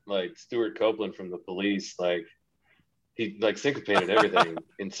 but like Stuart Copeland from The Police, like he like syncopated everything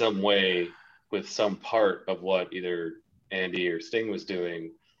in some way with some part of what either Andy or Sting was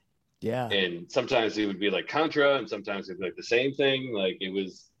doing. Yeah. And sometimes it would be like contra, and sometimes it'd be like the same thing. Like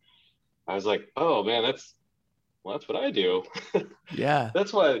I was like, oh man, that's what I do. Yeah.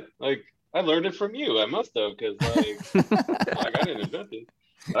 That's why like I learned it from you. I must have, because like I didn't invent it.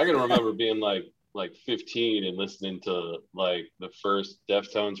 I can remember being like 15 and listening to like the first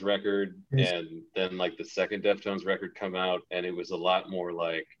Deftones record, and then like the second Deftones record come out, and it was a lot more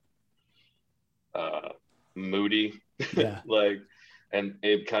like moody. Like, and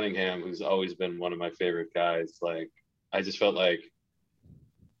Abe Cunningham, who's always been one of my favorite guys, like I just felt like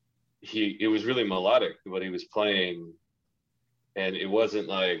it was really melodic what he was playing, and it wasn't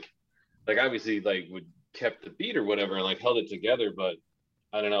like obviously like would kept the beat or whatever and like held it together, but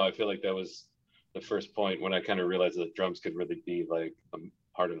I don't know, I feel like that was the first point when I kind of realized that drums could really be like a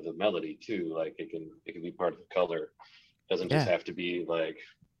part of the melody too. Like it can be part of the color. It doesn't just have to be like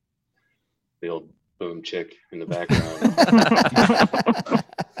the old boom chick in the background.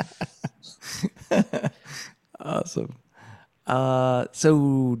 Awesome.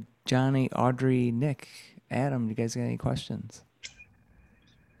 So Johnny, Audrey, Nick, Adam, you guys got any questions?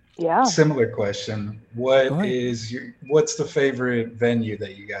 Yeah. Similar question. What's the favorite venue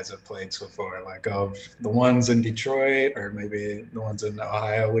that you guys have played so far? Like of the ones in Detroit or maybe the ones in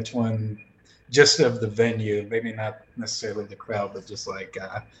Ohio? Which one, just of the venue, maybe not necessarily the crowd, but just like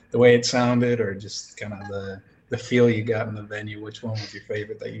the way it sounded or just kind of the feel you got in the venue? Which one was your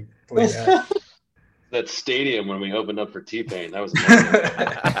favorite that you played at? That stadium when we opened up for T-Pain, that was amazing.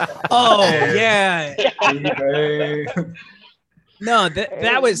 Oh yeah. No,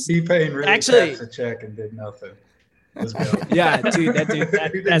 that was T-Pain really actually passed the check and did nothing. Let's go. Yeah, dude, that's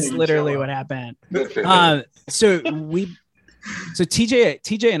even literally show what up. happened. Good for him. So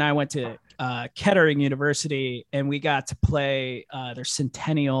TJ and I went to Kettering University, and we got to play their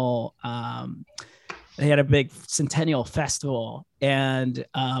centennial. They had a big centennial festival, and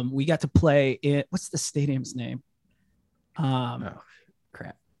we got to play in, what's the stadium's name? Crap.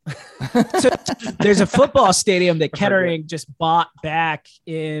 So there's a football stadium that Kettering just bought back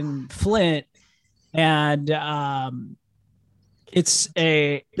in Flint, and it's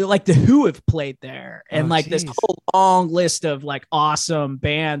like the Who have played there, and this whole long list of like awesome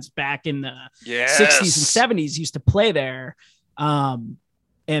bands back in the 60s and 70s used to play there. And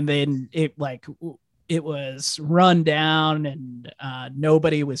then it was run down, and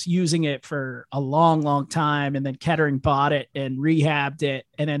nobody was using it for a long time. And then Kettering bought it and rehabbed it,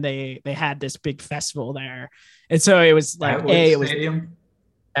 and then they had this big festival there. And so it was like Atwood Stadium?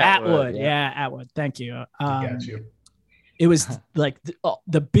 Atwood, yeah, Atwood. Thank you. Got you. It was like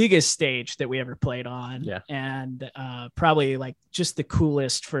the biggest stage that we ever played on, and probably like just the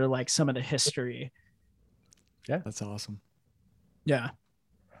coolest for like some of the histoy. Yeah, that's awesome. Yeah,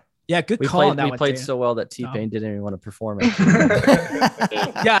 good we call. We played so well that T-Pain didn't even want to perform it.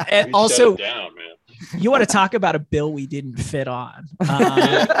 Yeah, and also, down, man. You want to talk about a bill we didn't fit on?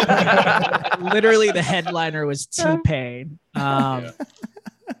 Literally, the headliner was T-Pain.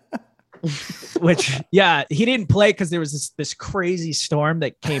 Which he didn't play because there was this crazy storm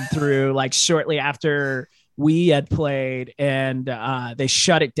that came through like shortly after we had played, and they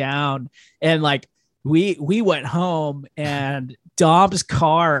shut it down, and like we went home, and Dom's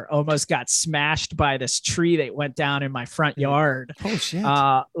car almost got smashed by this tree that went down in my front yard. Oh shit.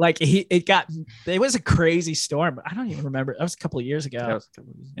 It was a crazy storm. I don't even remember. That was a couple of years ago.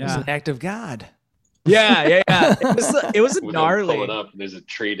 It was an act of God. Yeah. It was When I'm gnarly. pulling up, there's a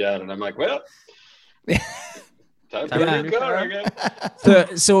tree down, and I'm like, well, time for Yeah. a new car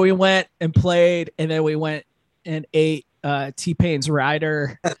again. So we went and played, and then we went and ate T-Pain's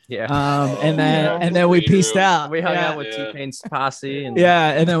rider. And then we pieced out. We hung out with T-Pain's posse, and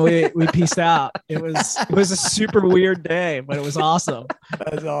and then we pieced out. It was a super weird day, but it was awesome.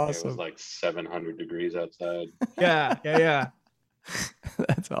 That's awesome. It was like 700 degrees outside. Yeah.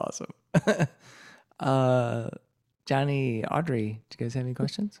 That's awesome. Johnny, Audrey, do you guys have any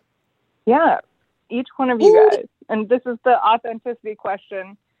questions? Yeah, each one of you guys. And this is the authenticity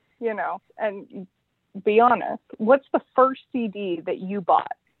question, and be honest. What's the first CD that you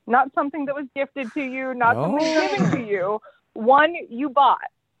bought? Not something that was gifted to you, not something given to you. One you bought.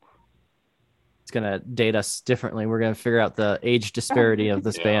 it's gonna date us differently. We're gonna figure out the age disparity of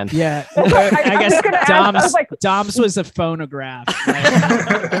this band. Yeah, I guess was gonna ask, Dom's was a phonograph.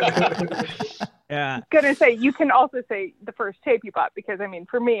 Yeah. I was gonna say, you can also say the first tape you bought, because I mean,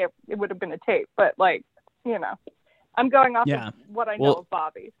 for me, it would have been a tape, but I'm going off of what I know of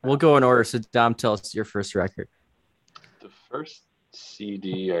Bobby. We'll go in order. So Dom, tell us your first record. The first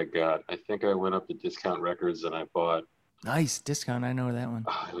CD I got, I think I went up to Discount Records and I bought. Nice Discount. I know that one.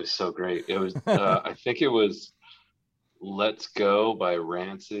 Oh, it was so great. It was, I think it was Let's Go by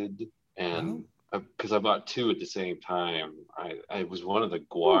Rancid, and because I bought two at the same time. I was one of the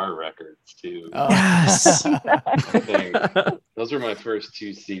Guar records too. Yes. I think those were my first two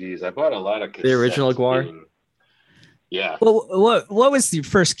CDs. I bought a lot of cassettes. The original Guar. Yeah. Well, what was your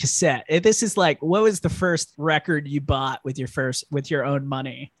first cassette? This is like, what was the first record you bought with your own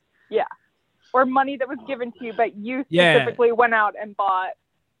money? Yeah, or money that was given to you, but you specifically went out and bought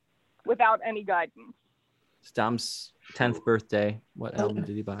without any guidance. It's Dom's 10th birthday. What album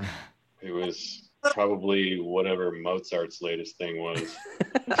did he buy? It was probably whatever Mozart's latest thing was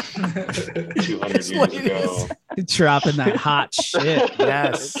 200 years ago. Dropping that hot shit.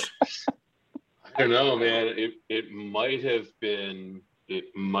 Yes. I don't know, man. It might have been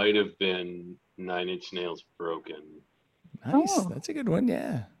Nine Inch Nails Broken. Nice. That's a good one.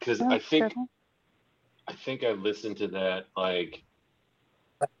 Yeah. Because I think I listened to that like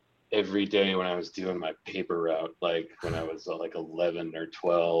every day when I was doing my paper route, like when I was like 11 or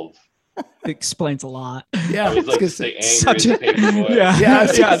 12. It explains a lot. Yeah, I was like the such a paperboy.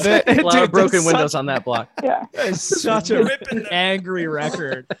 A lot of broken windows on that block. Yeah, it's such a angry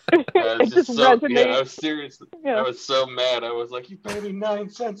record. I was just resonates. I was seriously. Yeah. I was so mad. I was like, "You pay me 9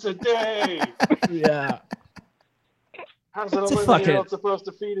 cents a day." Yeah. How's an 11-year-old supposed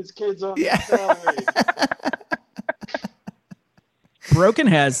to feed his kids on his salary? Broken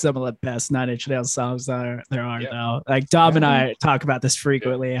has some of the best Nine Inch Nails songs there are though. Like Dom and I talk about this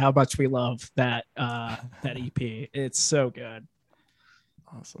frequently, how much we love that EP. It's so good.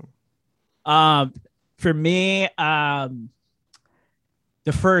 Awesome. For me,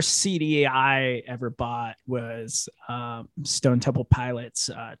 the first CD I ever bought was Stone Temple Pilots'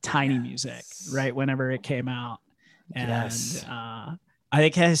 Tiny Music, right whenever it came out. And Yes. I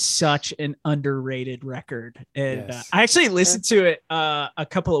think it has such an underrated record. And Yes. I actually listened to it a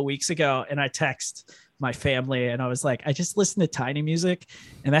couple of weeks ago, and I text my family and I was like, I just listened to Tiny Music,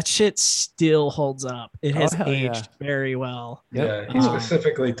 and that shit still holds up. It has hell yeah. aged very well. Yep. Yeah, he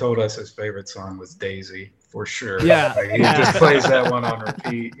specifically told us his favorite song was Daisy for sure. Yeah. Like, he just plays that one on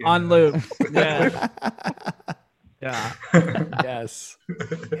repeat. you On know? loop. Yeah. Yeah. Yes.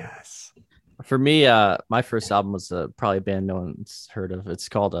 Yes. For me, my first album was probably a band no one's heard of. It's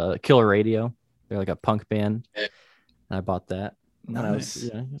called Killer Radio. They're like a punk band. And I bought that. And I was,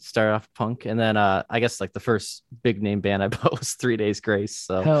 started off punk. And then I guess like the first big name band I bought was 3 Days Grace.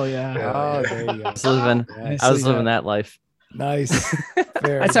 So Hell yeah. Oh, there you go. I was living, Yes. I was living that life. Nice.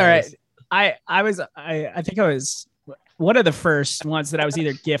 Very That's all right. nice. I think I was one of the first ones that I was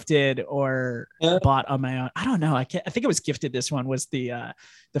either gifted or bought on my own. I don't know. I think it was gifted. This one was the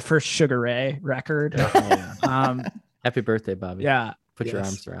first Sugar Ray record. Happy birthday, Bobby. Yeah. Put your Yes.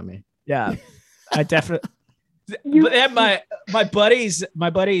 arms around me. Yeah. I definitely. But then my buddies,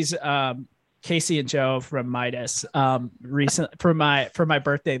 Casey and Joe from Midas, recent for my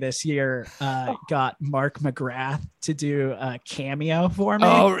birthday this year, got Mark McGrath to do a cameo for me.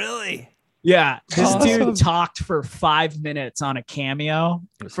 Oh, really? Yeah, this Awesome. dude talked for 5 minutes on a cameo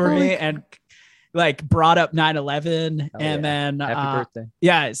for cool. me, and like brought up 9/11, Oh, and yeah. then Happy birthday.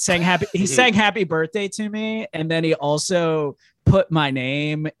 yeah, he sang happy birthday to me, and then he also put my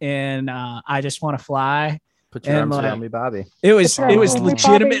name in I Just Want to Fly. Put your And, arms like, around me, Bobby. It was Put your arms around me,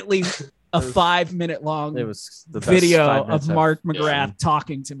 legitimately a 5 minute long It was the best video 5 minutes of I've Mark seen. McGrath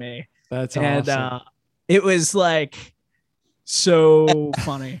talking to me. That's And awesome. it was like so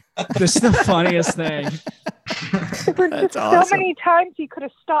funny. This is the funniest thing. There were That's just awesome. so many times he could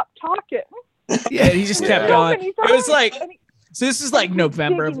have stopped talking. Yeah, he just kept Yeah. going. So many It was times, like, and so this is like He's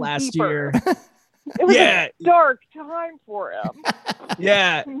November of digging last deeper. year. it was Yeah. a dark time for him.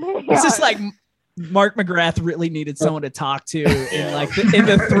 Yeah. Man. It's just like Mark McGrath really needed someone to talk to in like in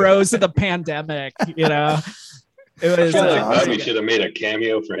the throes of the pandemic, you know. It I was feel like awesome. Bobby should have made a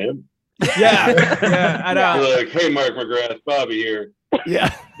cameo for him. yeah, I know. You're like, hey, Mark McGrath, Bobby here.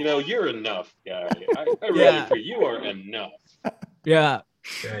 Yeah. You know, you're enough, guy. I read Yeah. it for you are enough. Yeah.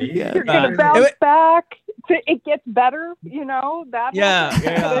 Yeah, Yeah. You're gonna Uh, bounce it- back. It gets better, you know. That Yeah, happens.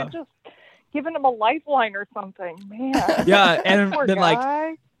 yeah. They're just giving him a lifeline or something, man. Yeah, and Poor then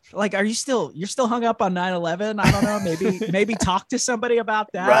guy. like you're still hung up on 9/11? I don't know, maybe talk to somebody about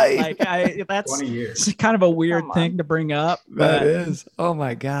that. Right. Like that's 20 years. it's kind of a weird Come on. thing to bring up. That but is. Oh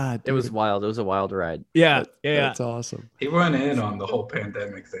my God. It was dude. wild. It was a wild ride. yeah, yeah. That's awesome. He went in on the whole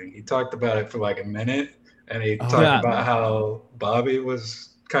pandemic thing. He talked about it for like a minute, and he Oh, talked yeah. about how Bobby was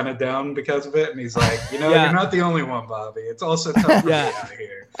kind of down because of it. And he's like, Yeah. you're not the only one, Bobby. It's also tough for Yeah. me out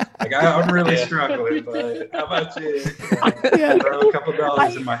here. Like, I'm really Yeah. struggling, but how about you? Yeah. Throw a couple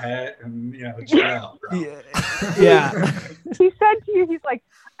dollars in my hat and, chill out, bro. Yeah. He said to you, he's like,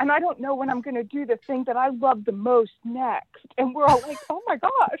 and I don't know when I'm going to do the thing that I love the most next. And we're all like, oh my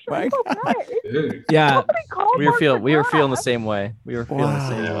gosh, My I'm so God. nice. Dude. Yeah. Somebody call We were Mark feeling the McGrath. same way. We were feeling the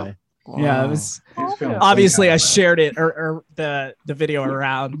same Wow. way. Yeah, it Wow. was He's feeling some obviously kind I of way. shared it or the video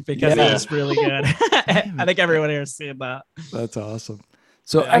around because Yeah. it was really good. I think everyone here has seen that. That's awesome.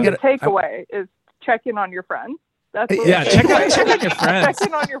 So Yeah. I And the got takeaway is check in on your friends. That's what Yeah, the check takeaway on is. your friends. Check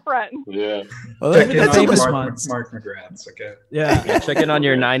in on your friends. Yeah. well, Check that- in that's on famous even- ones. Mark McGrath's, okay? Yeah. Yeah, check in on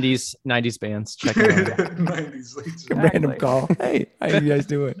your 90s bands. Check in on them. 90s leads. random Exactly. call. Hey, how you guys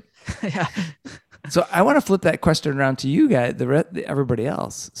doing? Yeah. So I want to flip that question around to you guys, everybody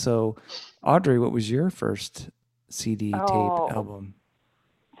else. So, Audrey, what was your first CD Oh. tape album?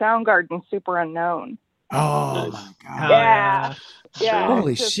 Soundgarden, Super Unknown. Oh Nice. my Hell God! Yeah. Yeah.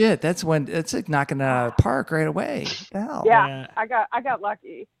 Holy it's just- shit! That's like knocking it out of the park right away. What the hell? Yeah. I got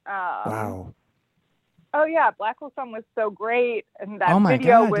lucky. Wow. Oh yeah, Black Hole Sun was so great, and that Oh my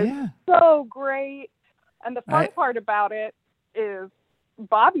video God! was Yeah. so great. And the fun I- part about it is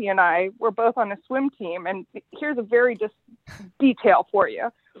Bobby and I were both on a swim team, and here's a very just detail for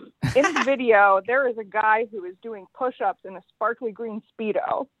you. In the video, there is a guy who is doing push-ups in a sparkly green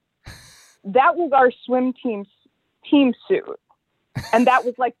Speedo. That was our swim team's team suit. And that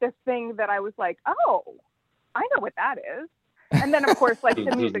was like the thing that I was like, oh, I know what that is. And then, of course, like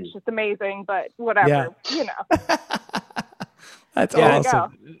the music's just amazing, but whatever, you know. That's Yeah,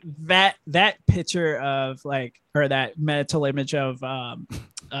 awesome. that picture of like, or that mental image of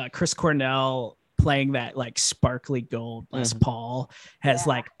Chris Cornell playing that like sparkly gold Les Paul has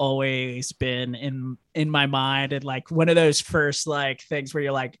like always been in my mind, and like one of those first like things where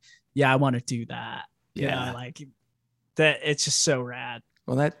you're like, yeah, I want to do that. You know, like that. It's just so rad.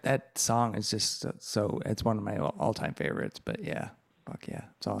 Well, that song is just so it's one of my all-time favorites. But yeah, fuck yeah,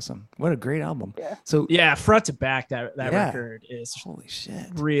 it's awesome. What a great album. Yeah. So yeah, front to back, that record is holy shit,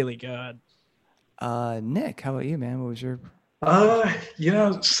 really good. Nick, how about you, man? What was your?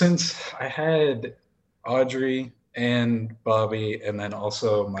 Since I had Audrey and Bobby, and then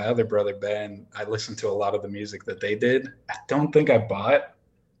also my other brother Ben, I listened to a lot of the music that they did. I don't think I bought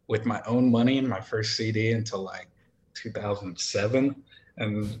with my own money my first CD until like 2007,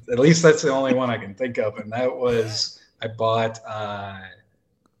 and at least that's the only one I can think of. And that was I bought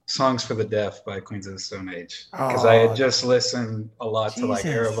Songs for the Deaf by Queens of the Stone Age, because I had just listened a lot to like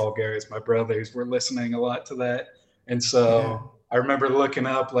Era Vulgaris. My brothers were listening a lot to that. And so I remember looking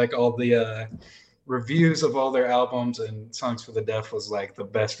up like all the reviews of all their albums, and Songs for the Deaf was like the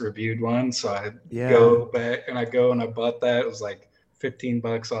best reviewed one. So I go back and I bought that. It was like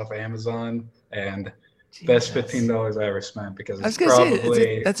 $15 off Amazon, and best $15 I ever spent, because it's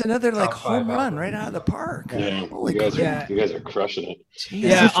probably that's another like home run right out of the park. Yeah, you guys are crushing it.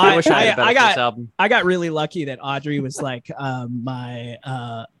 Yeah, I got really lucky that Audrey was like my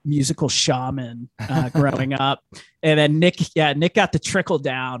musical shaman growing up, and then Nick got the trickle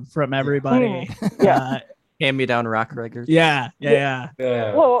down from everybody. Hand me down rock records. Yeah.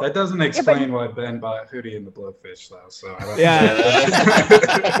 Well, that doesn't explain why Ben bought Hootie and the Blowfish though. So I don't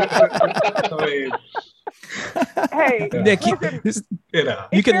Hey, Nick, you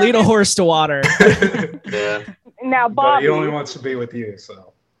can lead a horse to water. Now, Bobby, but he only wants to be with you,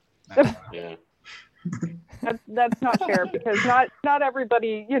 so yeah. That's not fair, because not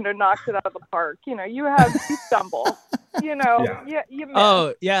everybody knocks it out of the park. You stumble. You miss.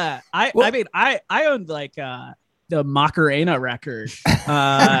 Oh yeah, I mean I owned like the Macarena record.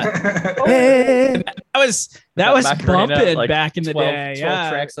 That was bumping like back in the 12, day. 12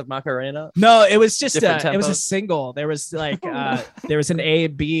 tracks of Macarena. No, it was just it was a single. There was like there was an A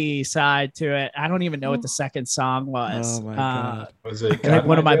and B side to it. I don't even know what the second song was. Oh my god! Was it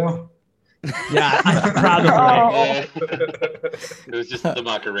one of my? Yeah, probably. It was just the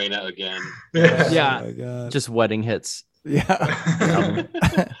Macarena again. Yeah. Oh my god. Just wedding hits. Yeah.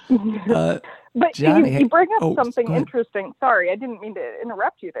 But Johnny, you bring up something interesting. Sorry, I didn't mean to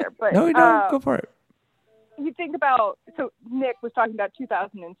interrupt you there. But no, you don't. Go for it. You think about, so Nick was talking about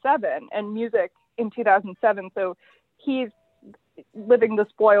 2007 and music in 2007. So he's living the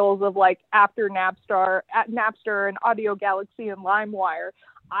spoils of like after Napster and Audio Galaxy and LimeWire.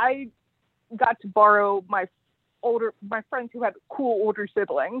 I got to borrow my friends who had cool older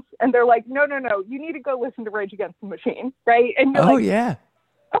siblings, and they're like, no, you need to go listen to Rage Against the Machine, right? And you're like, yeah,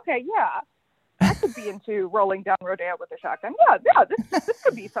 okay, yeah, I could be into Rolling Down Rodeo with a Shotgun. Yeah, this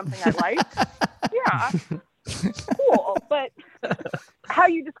could be something I like. Yeah, cool. But how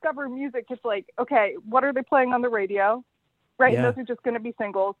you discover music, it's like, okay, what are they playing on the radio, right? Yeah. And those are just going to be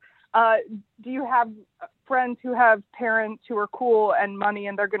singles. Do you have friends who have parents who are cool and money,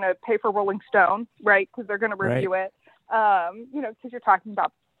 and they're going to pay for Rolling Stone, right? Because they're going to review it. Because you're talking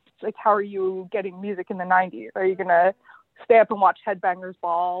about like, how are you getting music in the 90s? Are you going to stay up and watch Headbangers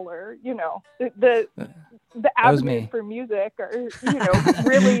Ball, or the avenues for music are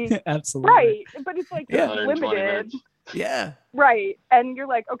really absolutely right? But it's like limited. Yeah. Right. And you're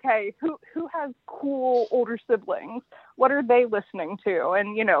like, okay, who has cool older siblings? What are they listening to?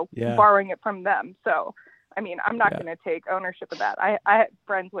 And, borrowing it from them. So, I mean, I'm not going to take ownership of that. I had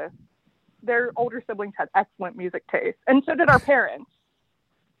friends with their older siblings had excellent music taste, and so did our parents.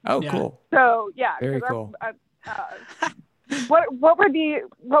 Oh, cool. So, yeah. Very cool. What were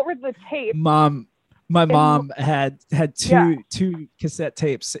the tapes? My mom had two cassette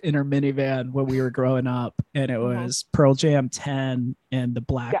tapes in her minivan when we were growing up, and it was Pearl Jam 10 and the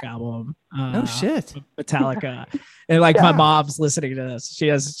Black Album. No shit. Metallica. And like my mom's listening to this. She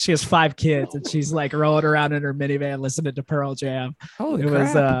has 5 kids, and she's like rolling around in her minivan listening to Pearl Jam. Holy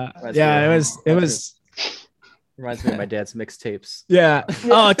crap. It was reminds me of my dad's mixtapes. Yeah.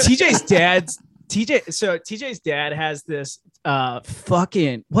 Oh, TJ's dad has this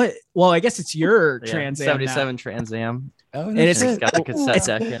fucking what? Well, I guess it's your Trans Am 77 now. Trans Am. Oh, and it's got the cassette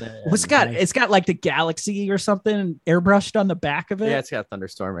deck in it. It's got like the Galaxy or something airbrushed on the back of it. Yeah, it's got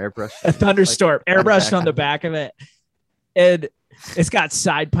Thunderstorm airbrushed. Airbrushed on the back of it, and it's got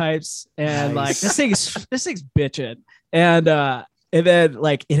side pipes, and like this thing's bitching, and then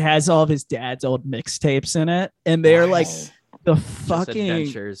like it has all of his dad's old mixtapes in it, and they're like the fucking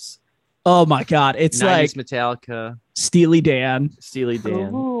adventures. Oh my god, it's like Metallica, Steely Dan.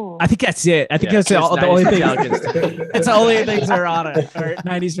 Ooh. I think that's it. I think Yeah, that's the there's only 90s thing. Metallica. That's the only things that are on it. Or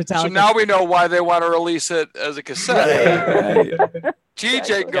 90s Metallica. So now we know why they want to release it as a cassette. Right. TJ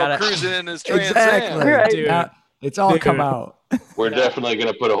can go Got it. cruising in his Trans Exactly. Am. Right. Dude. Now, it's all come Dude. out. We're definitely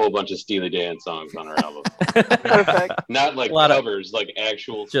gonna put a whole bunch of Steely Dan songs on our album. Perfect. Not like A lot of- covers, like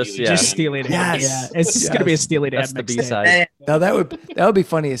actual Just- Steely yeah. Just Dan. Steely Dan. Yes. Yeah, it's just gonna be a Steely Dan That's the mixtape. B-side. Now that would be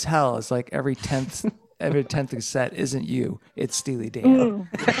funny as hell. It's like every 10th cassette isn't you. It's Steely Dan. You're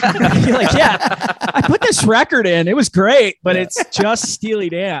like, yeah, I put this record in. It was great, but it's just Steely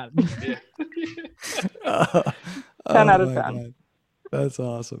Dan. 10 out of my 10. God. That's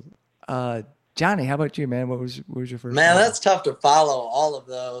awesome. Johnny, how about you, man? What was your first? Man, album? that's tough to follow all of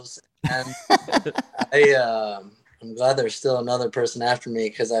those. And I'm glad there's still another person after me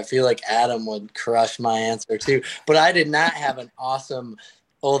because I feel like Adam would crush my answer too. But I did not have an awesome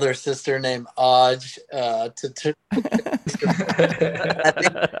older sister named Aj.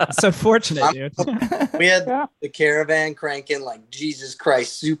 It's unfortunate, dude. We had Yeah. the Caravan cranking like Jesus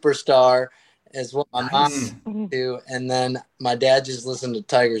Christ Superstar is what my Nice. mom do, and then my dad just listened to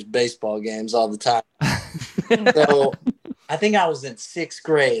Tigers baseball games all the time. So I think I was in 6th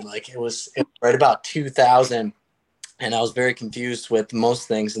grade, like it was right about 2000, and I was very confused with most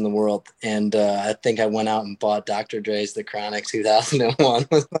things in the world. And I think I went out and bought Dr. Dre's The Chronic 2001.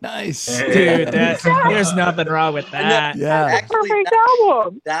 Nice, Dude, there's nothing wrong with that. Yeah. Actually, Perfect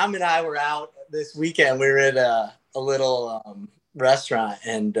album. Dom and I were out this weekend. We were at a little restaurant,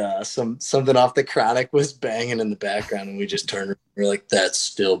 and something off The Chronic was banging in the background, and we just turned around. We're like, that's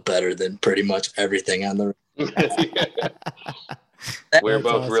still better than pretty much everything on the. We're That's both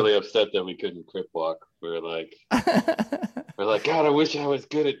awesome. really upset that we couldn't crip walk. We're like, God, I wish I was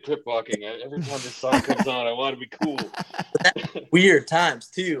good at crip walking. Every time this song comes on, I want to be cool. Weird times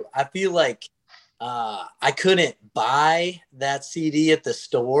too. I feel like I couldn't buy that CD at the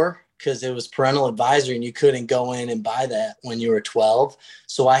store because it was parental advisory, and you couldn't go in and buy that when you were 12.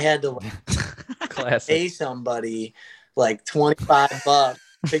 So I had to Classic. pay somebody like $25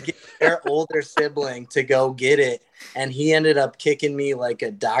 to get their older sibling to go get it, and he ended up kicking me like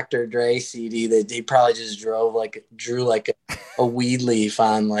a Dr. Dre CD that he probably just drew like a weed leaf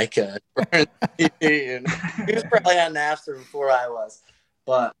on like a CD. And he was probably on Napster before I was,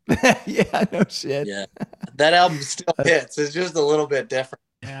 but Yeah, no shit. yeah, that album still hits. It's just a little bit different.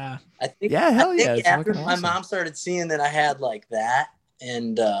 Yeah. I think. Yeah, hell I think yeah, it's after fucking my awesome. mom started seeing that I had like that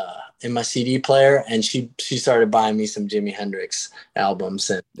and in my CD player, and she started buying me some Jimi Hendrix albums,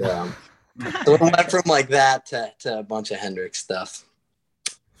 and so it went from like that to a bunch of Hendrix stuff.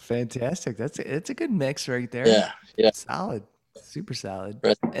 Fantastic. It's a good mix right there. Yeah, yeah. Solid. Super solid.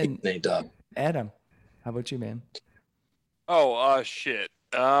 Rest in peace, And Nate Dogg. Adam, how about you, man? Oh, shit.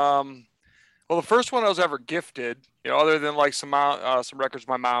 Well, the first one I was ever gifted, other than like some records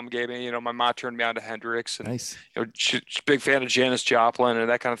my mom gave me, my mom turned me on to Hendrix, and Nice. she's a big fan of Janis Joplin and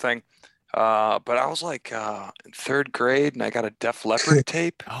that kind of thing. But I was like in 3rd grade, and I got a Def Leppard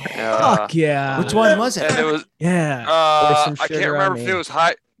tape. Oh, Fuck yeah. which one was And it? it was Yeah. Pour some I can't sugar on remember if me. it was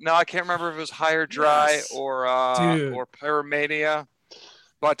high. No, I can't remember if it was High or Dry Yes. or Dude. Pyromania.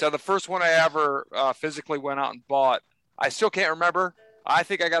 But the first one I ever physically went out and bought, I still can't remember. I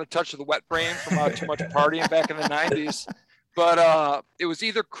think I got a touch of the wet brain from too much partying back in the 90s. But it was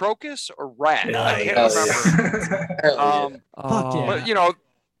either Crocus or Rat. I can't remember. Hell Fuck yeah. But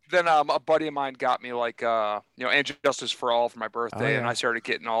then a buddy of mine got me like And Justice for All for my birthday, yeah. and I started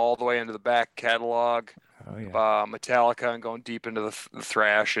getting all the way into the back catalog, Oh yeah. Metallica, and going deep into the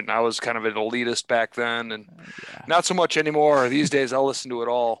thrash. And I was kind of an elitist back then, and Yeah. not so much anymore. These days, I'll listen to it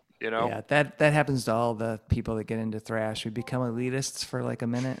all. Yeah, that happens to all the people that get into thrash. We become elitists for like a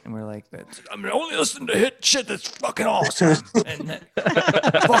minute, and we're like, I'm only listening to hit shit that's fucking awesome, and then,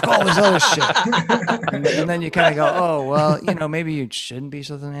 fuck all this other shit. And then you kind of go, oh well, maybe you shouldn't be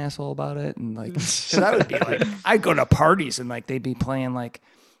such an asshole about it, and like, because I would be like, I'd go to parties and like they'd be playing like,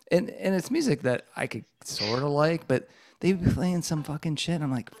 and it's music that I could sort of like, but they'd be playing some fucking shit. I'm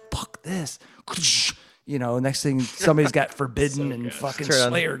like, fuck this. Next thing somebody's got Forbidden and fucking Turn on-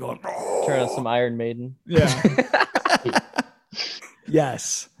 Slayer going. Turn on some Iron Maiden. Yeah.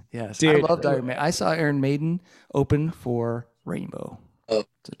 Yes. I Dude. loved Iron Maiden. I saw Iron Maiden open for Rainbow. Oh.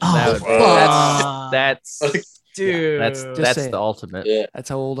 Oh, That- that's dude. that's saying. the ultimate. Yeah. That's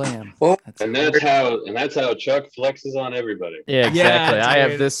how old I am. Well, And that's how Chuck flexes on everybody. Yeah, exactly. Yeah, I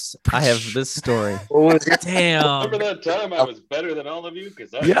have dude. this story. what was your Damn. Remember that time I was better than all of you?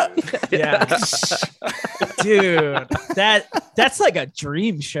 Because Yeah. Yeah. Dude, that's like a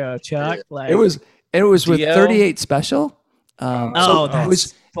dream show, Chuck. Like It was with Dio? 38 Special. Oh, it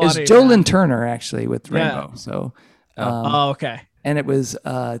was that's funny, Joe man. Lynn Turner actually with Yeah. Rainbow. So Oh. Oh, okay. and it was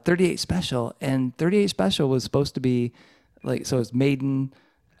 38 Special, and 38 Special was supposed to be like, so it's Maiden,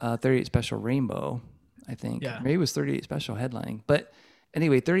 38 Special Rainbow, I think. Yeah. Maybe it was 38 Special headlining, but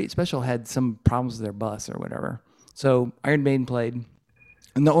anyway, 38 Special had some problems with their bus or whatever. So Iron Maiden played,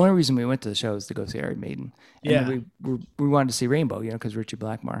 and the only reason we went to the show is to go see Iron Maiden. And Yeah. then we wanted to see Rainbow, because Richie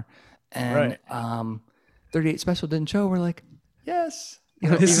Blackmore, and 38 Special didn't show. We're like, yes,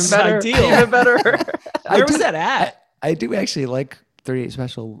 This is better. ideal. Even better. Where was that at? I do actually like 38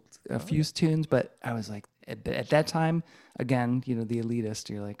 Special, a few tunes, but I was like, at that time, again, the elitist,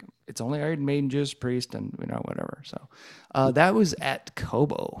 you're like, it's only Iron Maiden, Judas Priest, and whatever. So that was at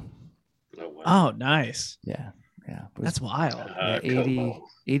Kobo. No way. Oh, nice. Yeah. It was, That's wild. 80, Kobo.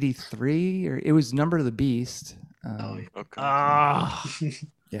 83, or it was Number of the Beast. Okay. Ah,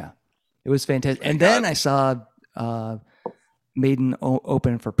 Yeah, it was fantastic. And then I saw Maiden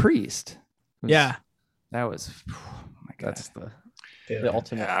open for Priest. yeah. That was, oh my God. That's the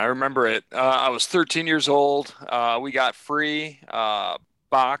ultimate. Yeah, I remember it. I was 13 years old. We got free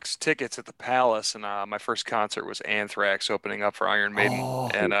box tickets at the Palace, and my first concert was Anthrax opening up for Iron Maiden. Oh,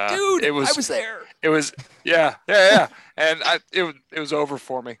 and dude, it was, I was there. It was, yeah. And it was over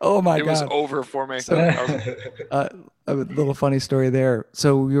for me. Oh my It God. was over for me. So- A little funny story there.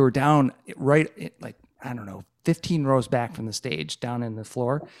 So we were down like, I don't know, 15 rows back from the stage, down in the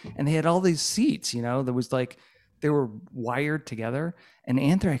floor, and they had all these seats, there was like, they were wired together, and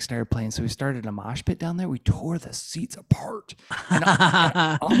Anthrax started playing. So we started a mosh pit down there. We tore the seats apart. And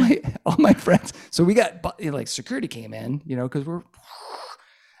all my friends. So we got, like, security came in, because we're,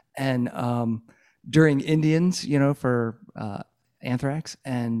 and during Indians, for Anthrax,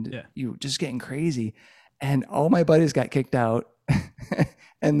 and you just getting crazy. And all my buddies got kicked out.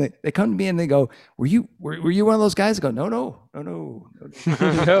 And they come to me and they go, were you one of those guys? I go, no.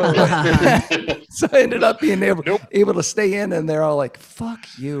 So I ended up being able to stay in, and they're all like, fuck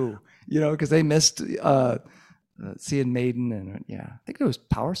you, because they missed seeing Maiden. And I think it was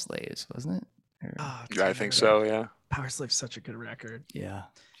Power Slaves, wasn't it? I think so, yeah. Power Slave's such a good record. Yeah,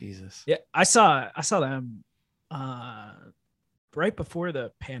 Jesus. Yeah, I saw them right before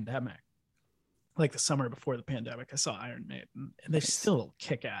the pandemic. Like the summer before the pandemic, I saw Iron Maiden, and they still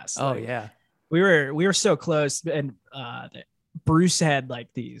kick ass. Oh Like, yeah. we were so close, and Bruce had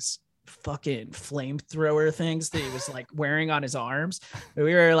like these fucking flamethrower things that he was like wearing on his arms.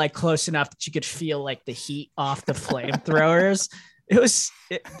 We were like close enough that you could feel like the heat off the flamethrowers.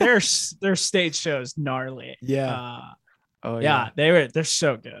 Their stage shows gnarly. Yeah. They're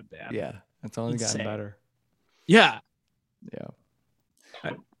so good, man. Yeah, it's only gotten Insane. better. Yeah. Yeah.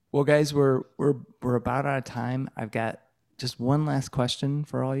 Well, guys, we're about out of time. I've got just one last question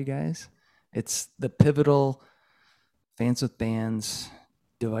for all you guys. It's the pivotal fans with bands,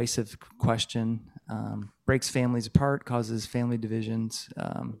 divisive question. Breaks families apart, causes family divisions.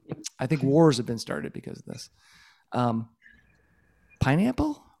 I think wars have been started because of this.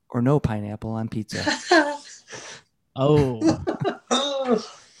 Pineapple or no pineapple on pizza? Oh.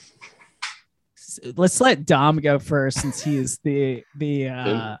 Let's let Dom go first, since he's the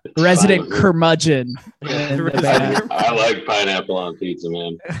resident curmudgeon. in the band. I like pineapple on pizza,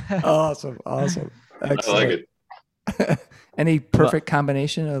 man. Awesome. I Excellent. like it. Any perfect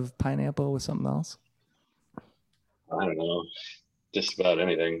combination of pineapple with something else? I don't know. Just about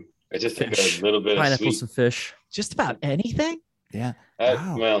anything. I just think a little bit of Pineapples sweet. and fish. Just about anything? Yeah.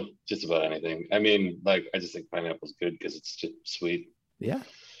 Wow. Well, just about anything. I mean, like, I just think pineapple's good because it's just sweet. Yeah.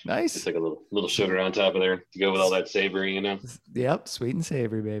 Nice. Just like a little sugar on top of there to go with all that savory, Yep. Sweet and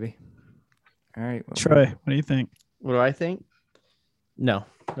savory, baby. All right. Well, Troy, what do you think? What do I think? No.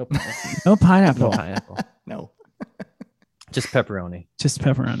 No pineapple. No pineapple. No pineapple. No. Just pepperoni. Just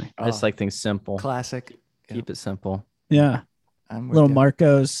pepperoni. I just like things simple. Classic. Keep it simple. Yeah. I'm with Little you.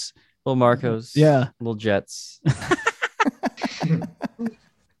 Marcos. Little Marcos. Yeah. Little Jets.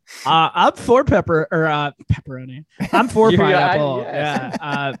 I'm for pepperoni. I'm for pineapple.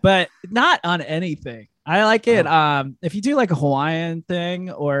 Yeah. But not on anything. I like it. If you do like a Hawaiian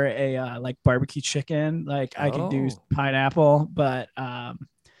thing or a like barbecue chicken, like I can do pineapple, but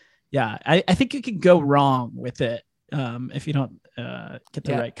yeah, I think you can go wrong with it if you don't get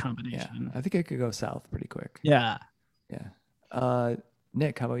the right combination. Yeah. I think it could go south pretty quick. Yeah. Yeah.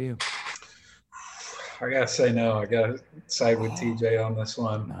 Nick, how about you? I gotta say no. I gotta side with TJ on this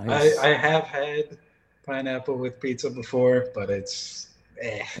one. Nice. I have had pineapple with pizza before, but it's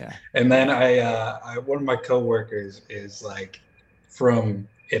Yeah. And then I one of my coworkers is like from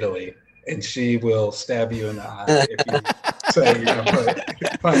Italy, and she will stab you in the eye if you saying you're gonna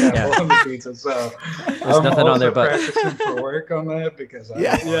put pineapple on the pizza. So I'm nothing on there also but practicing for work on that because I don't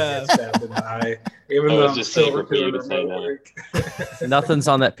want to get stabbed in the eye, even Oh, though it's I'm just still safer for you doing to say remote that. work. nothing's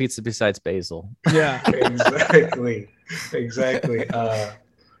on that pizza besides basil. Yeah. Exactly.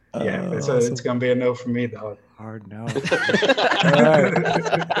 Yeah, it's awesome. gonna be a no for me, dog. Hard no.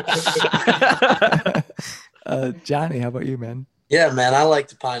 All right. Johnny, how about you, man? Yeah, man, I like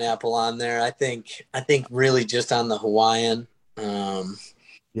the pineapple on there. I think really just on the Hawaiian.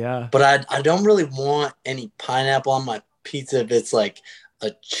 Yeah. But I don't really want any pineapple on my pizza if it's like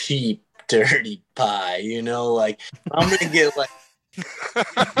a cheap, dirty pie, you know? Like I'm gonna get like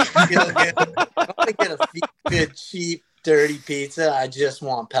I'm gonna get a good, cheap, dirty pizza. I just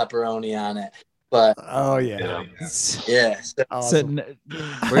want pepperoni on it. But Oh yeah. yeah, so Awesome.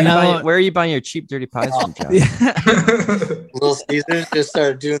 Where are you buying your cheap dirty pies from, John? Little Caesars just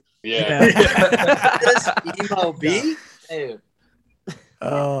started doing Yeah. this emo beat. Dude.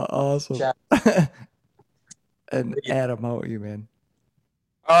 Oh, awesome. Yeah. And Adam, how about you, man?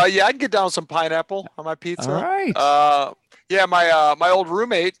 Yeah, I'd get down some pineapple on my pizza. All right. Yeah, my old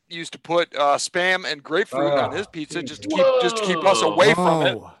roommate used to put spam and grapefruit on his pizza just to keep us away from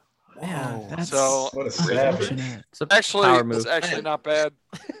it. Man, that's So What a savage. unfortunate. It's a power move. It's actually not bad.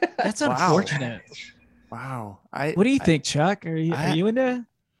 That's Wow. unfortunate. Wow. What do you think, Chuck? Are you into?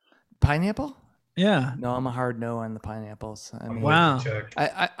 Pineapple? Yeah. No, I'm a hard no on the pineapples. I mean, Wow. Chuck.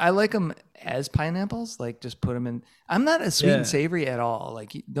 I like them as pineapples. Like just put them in. I'm not a sweet Yeah. and savory at all.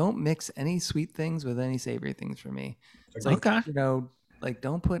 Like don't mix any sweet things with any savory things for me. It's like Okay. like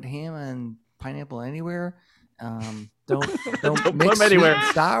don't put ham and pineapple anywhere. Don't put mix 'em sweet anywhere.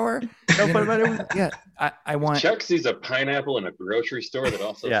 and sour. Don't put 'em anywhere. Yeah, I want. Chuck sees a pineapple in a grocery store that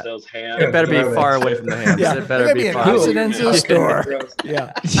also Yeah. sells ham. It better be Yeah. far away from the hams. Yeah, It better gotta be an far away. coincidental store. Gross.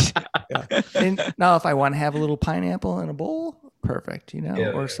 Yeah. Yeah. And now, if I want to have a little pineapple in a bowl, perfect. You know,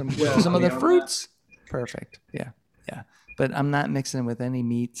 Yeah. or some Yeah. other Yeah. fruits, perfect. Yeah, yeah. But I'm not mixing with any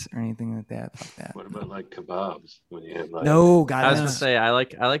meats or anything like that. Fuck that. What about like kebabs when you have like No, God, I was no. gonna say I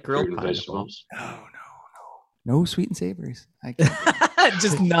like fruit grilled and pineapple. vegetables? No sweet and savories. I can't.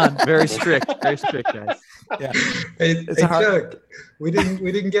 Just none. Very strict, guys. Yeah. Hey, It's hey a hard- Chuck, we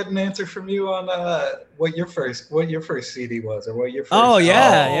didn't get an answer from you on what your first CD was or what your first. Oh, yeah,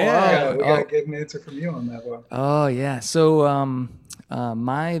 album. yeah. We gotta get an answer from you on that one. Oh yeah. So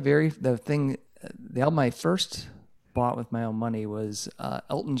the album I first bought with my own money was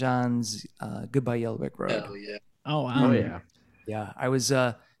Elton John's Goodbye Yellow Brick Road. hell yeah. Oh wow. Oh yeah. Yeah, I was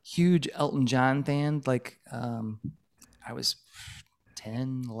a huge Elton John fan. Like I was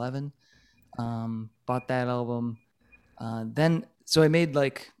 10, 11. Bought that album. So I made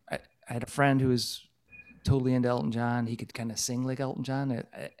I had a friend who was totally into Elton John. He could kind of sing like Elton John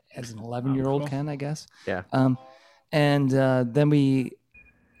as an 11-year-old cool. can, I guess. Yeah. And then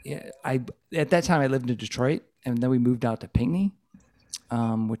at that time I lived in Detroit, and then we moved out to Pinckney,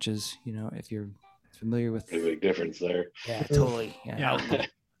 which is, if you're familiar with. Pretty big difference there. Yeah, totally. Yeah, Yeah.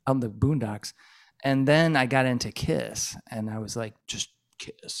 out in the boondocks. And then I got into Kiss, and I was like, just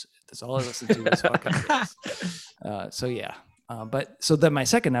Kiss. That's all I listened to was fucking Kiss. So yeah. So then my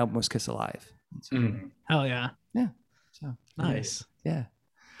second album was Kiss Alive. So, Hell yeah. so Nice. yeah.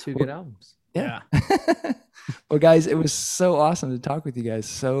 Two good albums. Yeah. Well, guys, it was so awesome to talk with you guys.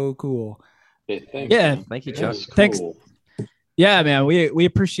 So cool. Hey, thanks. Yeah. Thank you, That Chuck. was Thanks. cool. Yeah, man. We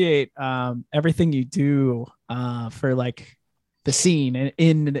appreciate everything you do for like the scene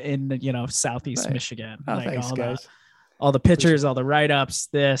in Southeast Right. Michigan. Oh, like thanks, guys. all the pictures, all the write-ups,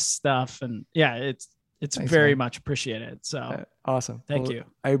 this stuff, and yeah, it's Thanks, very man. much appreciated. So Awesome. Thank Well, you.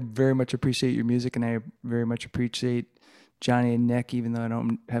 I very much appreciate your music, and I very much appreciate Johnny and Nick, even though I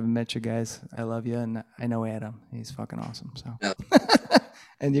haven't met you guys. I love you, and I know Adam. He's fucking awesome. So,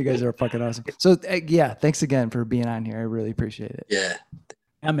 and you guys are fucking awesome. So yeah, thanks again for being on here. I really appreciate it. Yeah.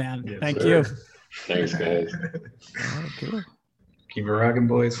 yeah, man. Yes, Thank sir. you. Thanks, guys. All right, cool. Keep it rocking,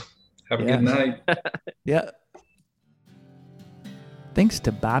 boys. Have a Yeah. good night. Yeah. Thanks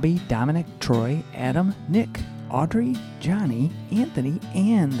to Bobby, Dominic, Troy, Adam, Nick, Audrey, Johnny, Anthony,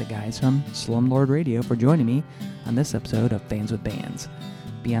 and the guys from Slumlord Radio for joining me on this episode of Fans with Bands.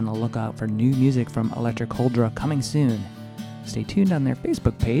 Be on the lookout for new music from Electric Holdra coming soon. Stay tuned on their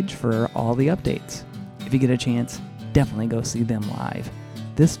Facebook page for all the updates. If you get a chance, definitely go see them live.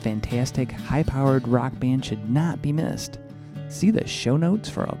 This fantastic, high-powered rock band should not be missed. See the show notes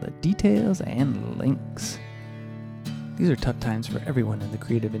for all the details and links. These are tough times for everyone in the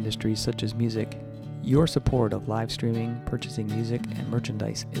creative industries such as music. Your support of live streaming, purchasing music, and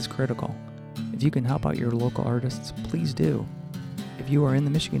merchandise is critical. If you can help out your local artists, please do. If you are in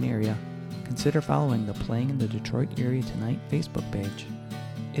the Michigan area, consider following the Playing in the Detroit Area Tonight Facebook page.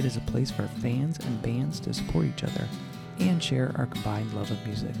 It is a place for fans and bands to support each other and share our combined love of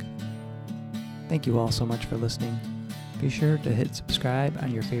music. Thank you all so much for listening. Be sure to hit subscribe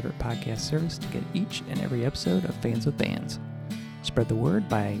on your favorite podcast service to get each and every episode of Fans with Bands. Spread the word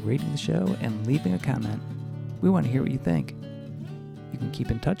by rating the show and leaving a comment. We want to hear what you think. You can keep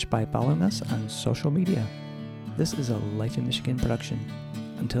in touch by following us on social media. This is a Life in Michigan production.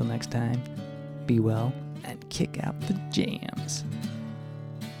 Until next time, be well and kick out the jams.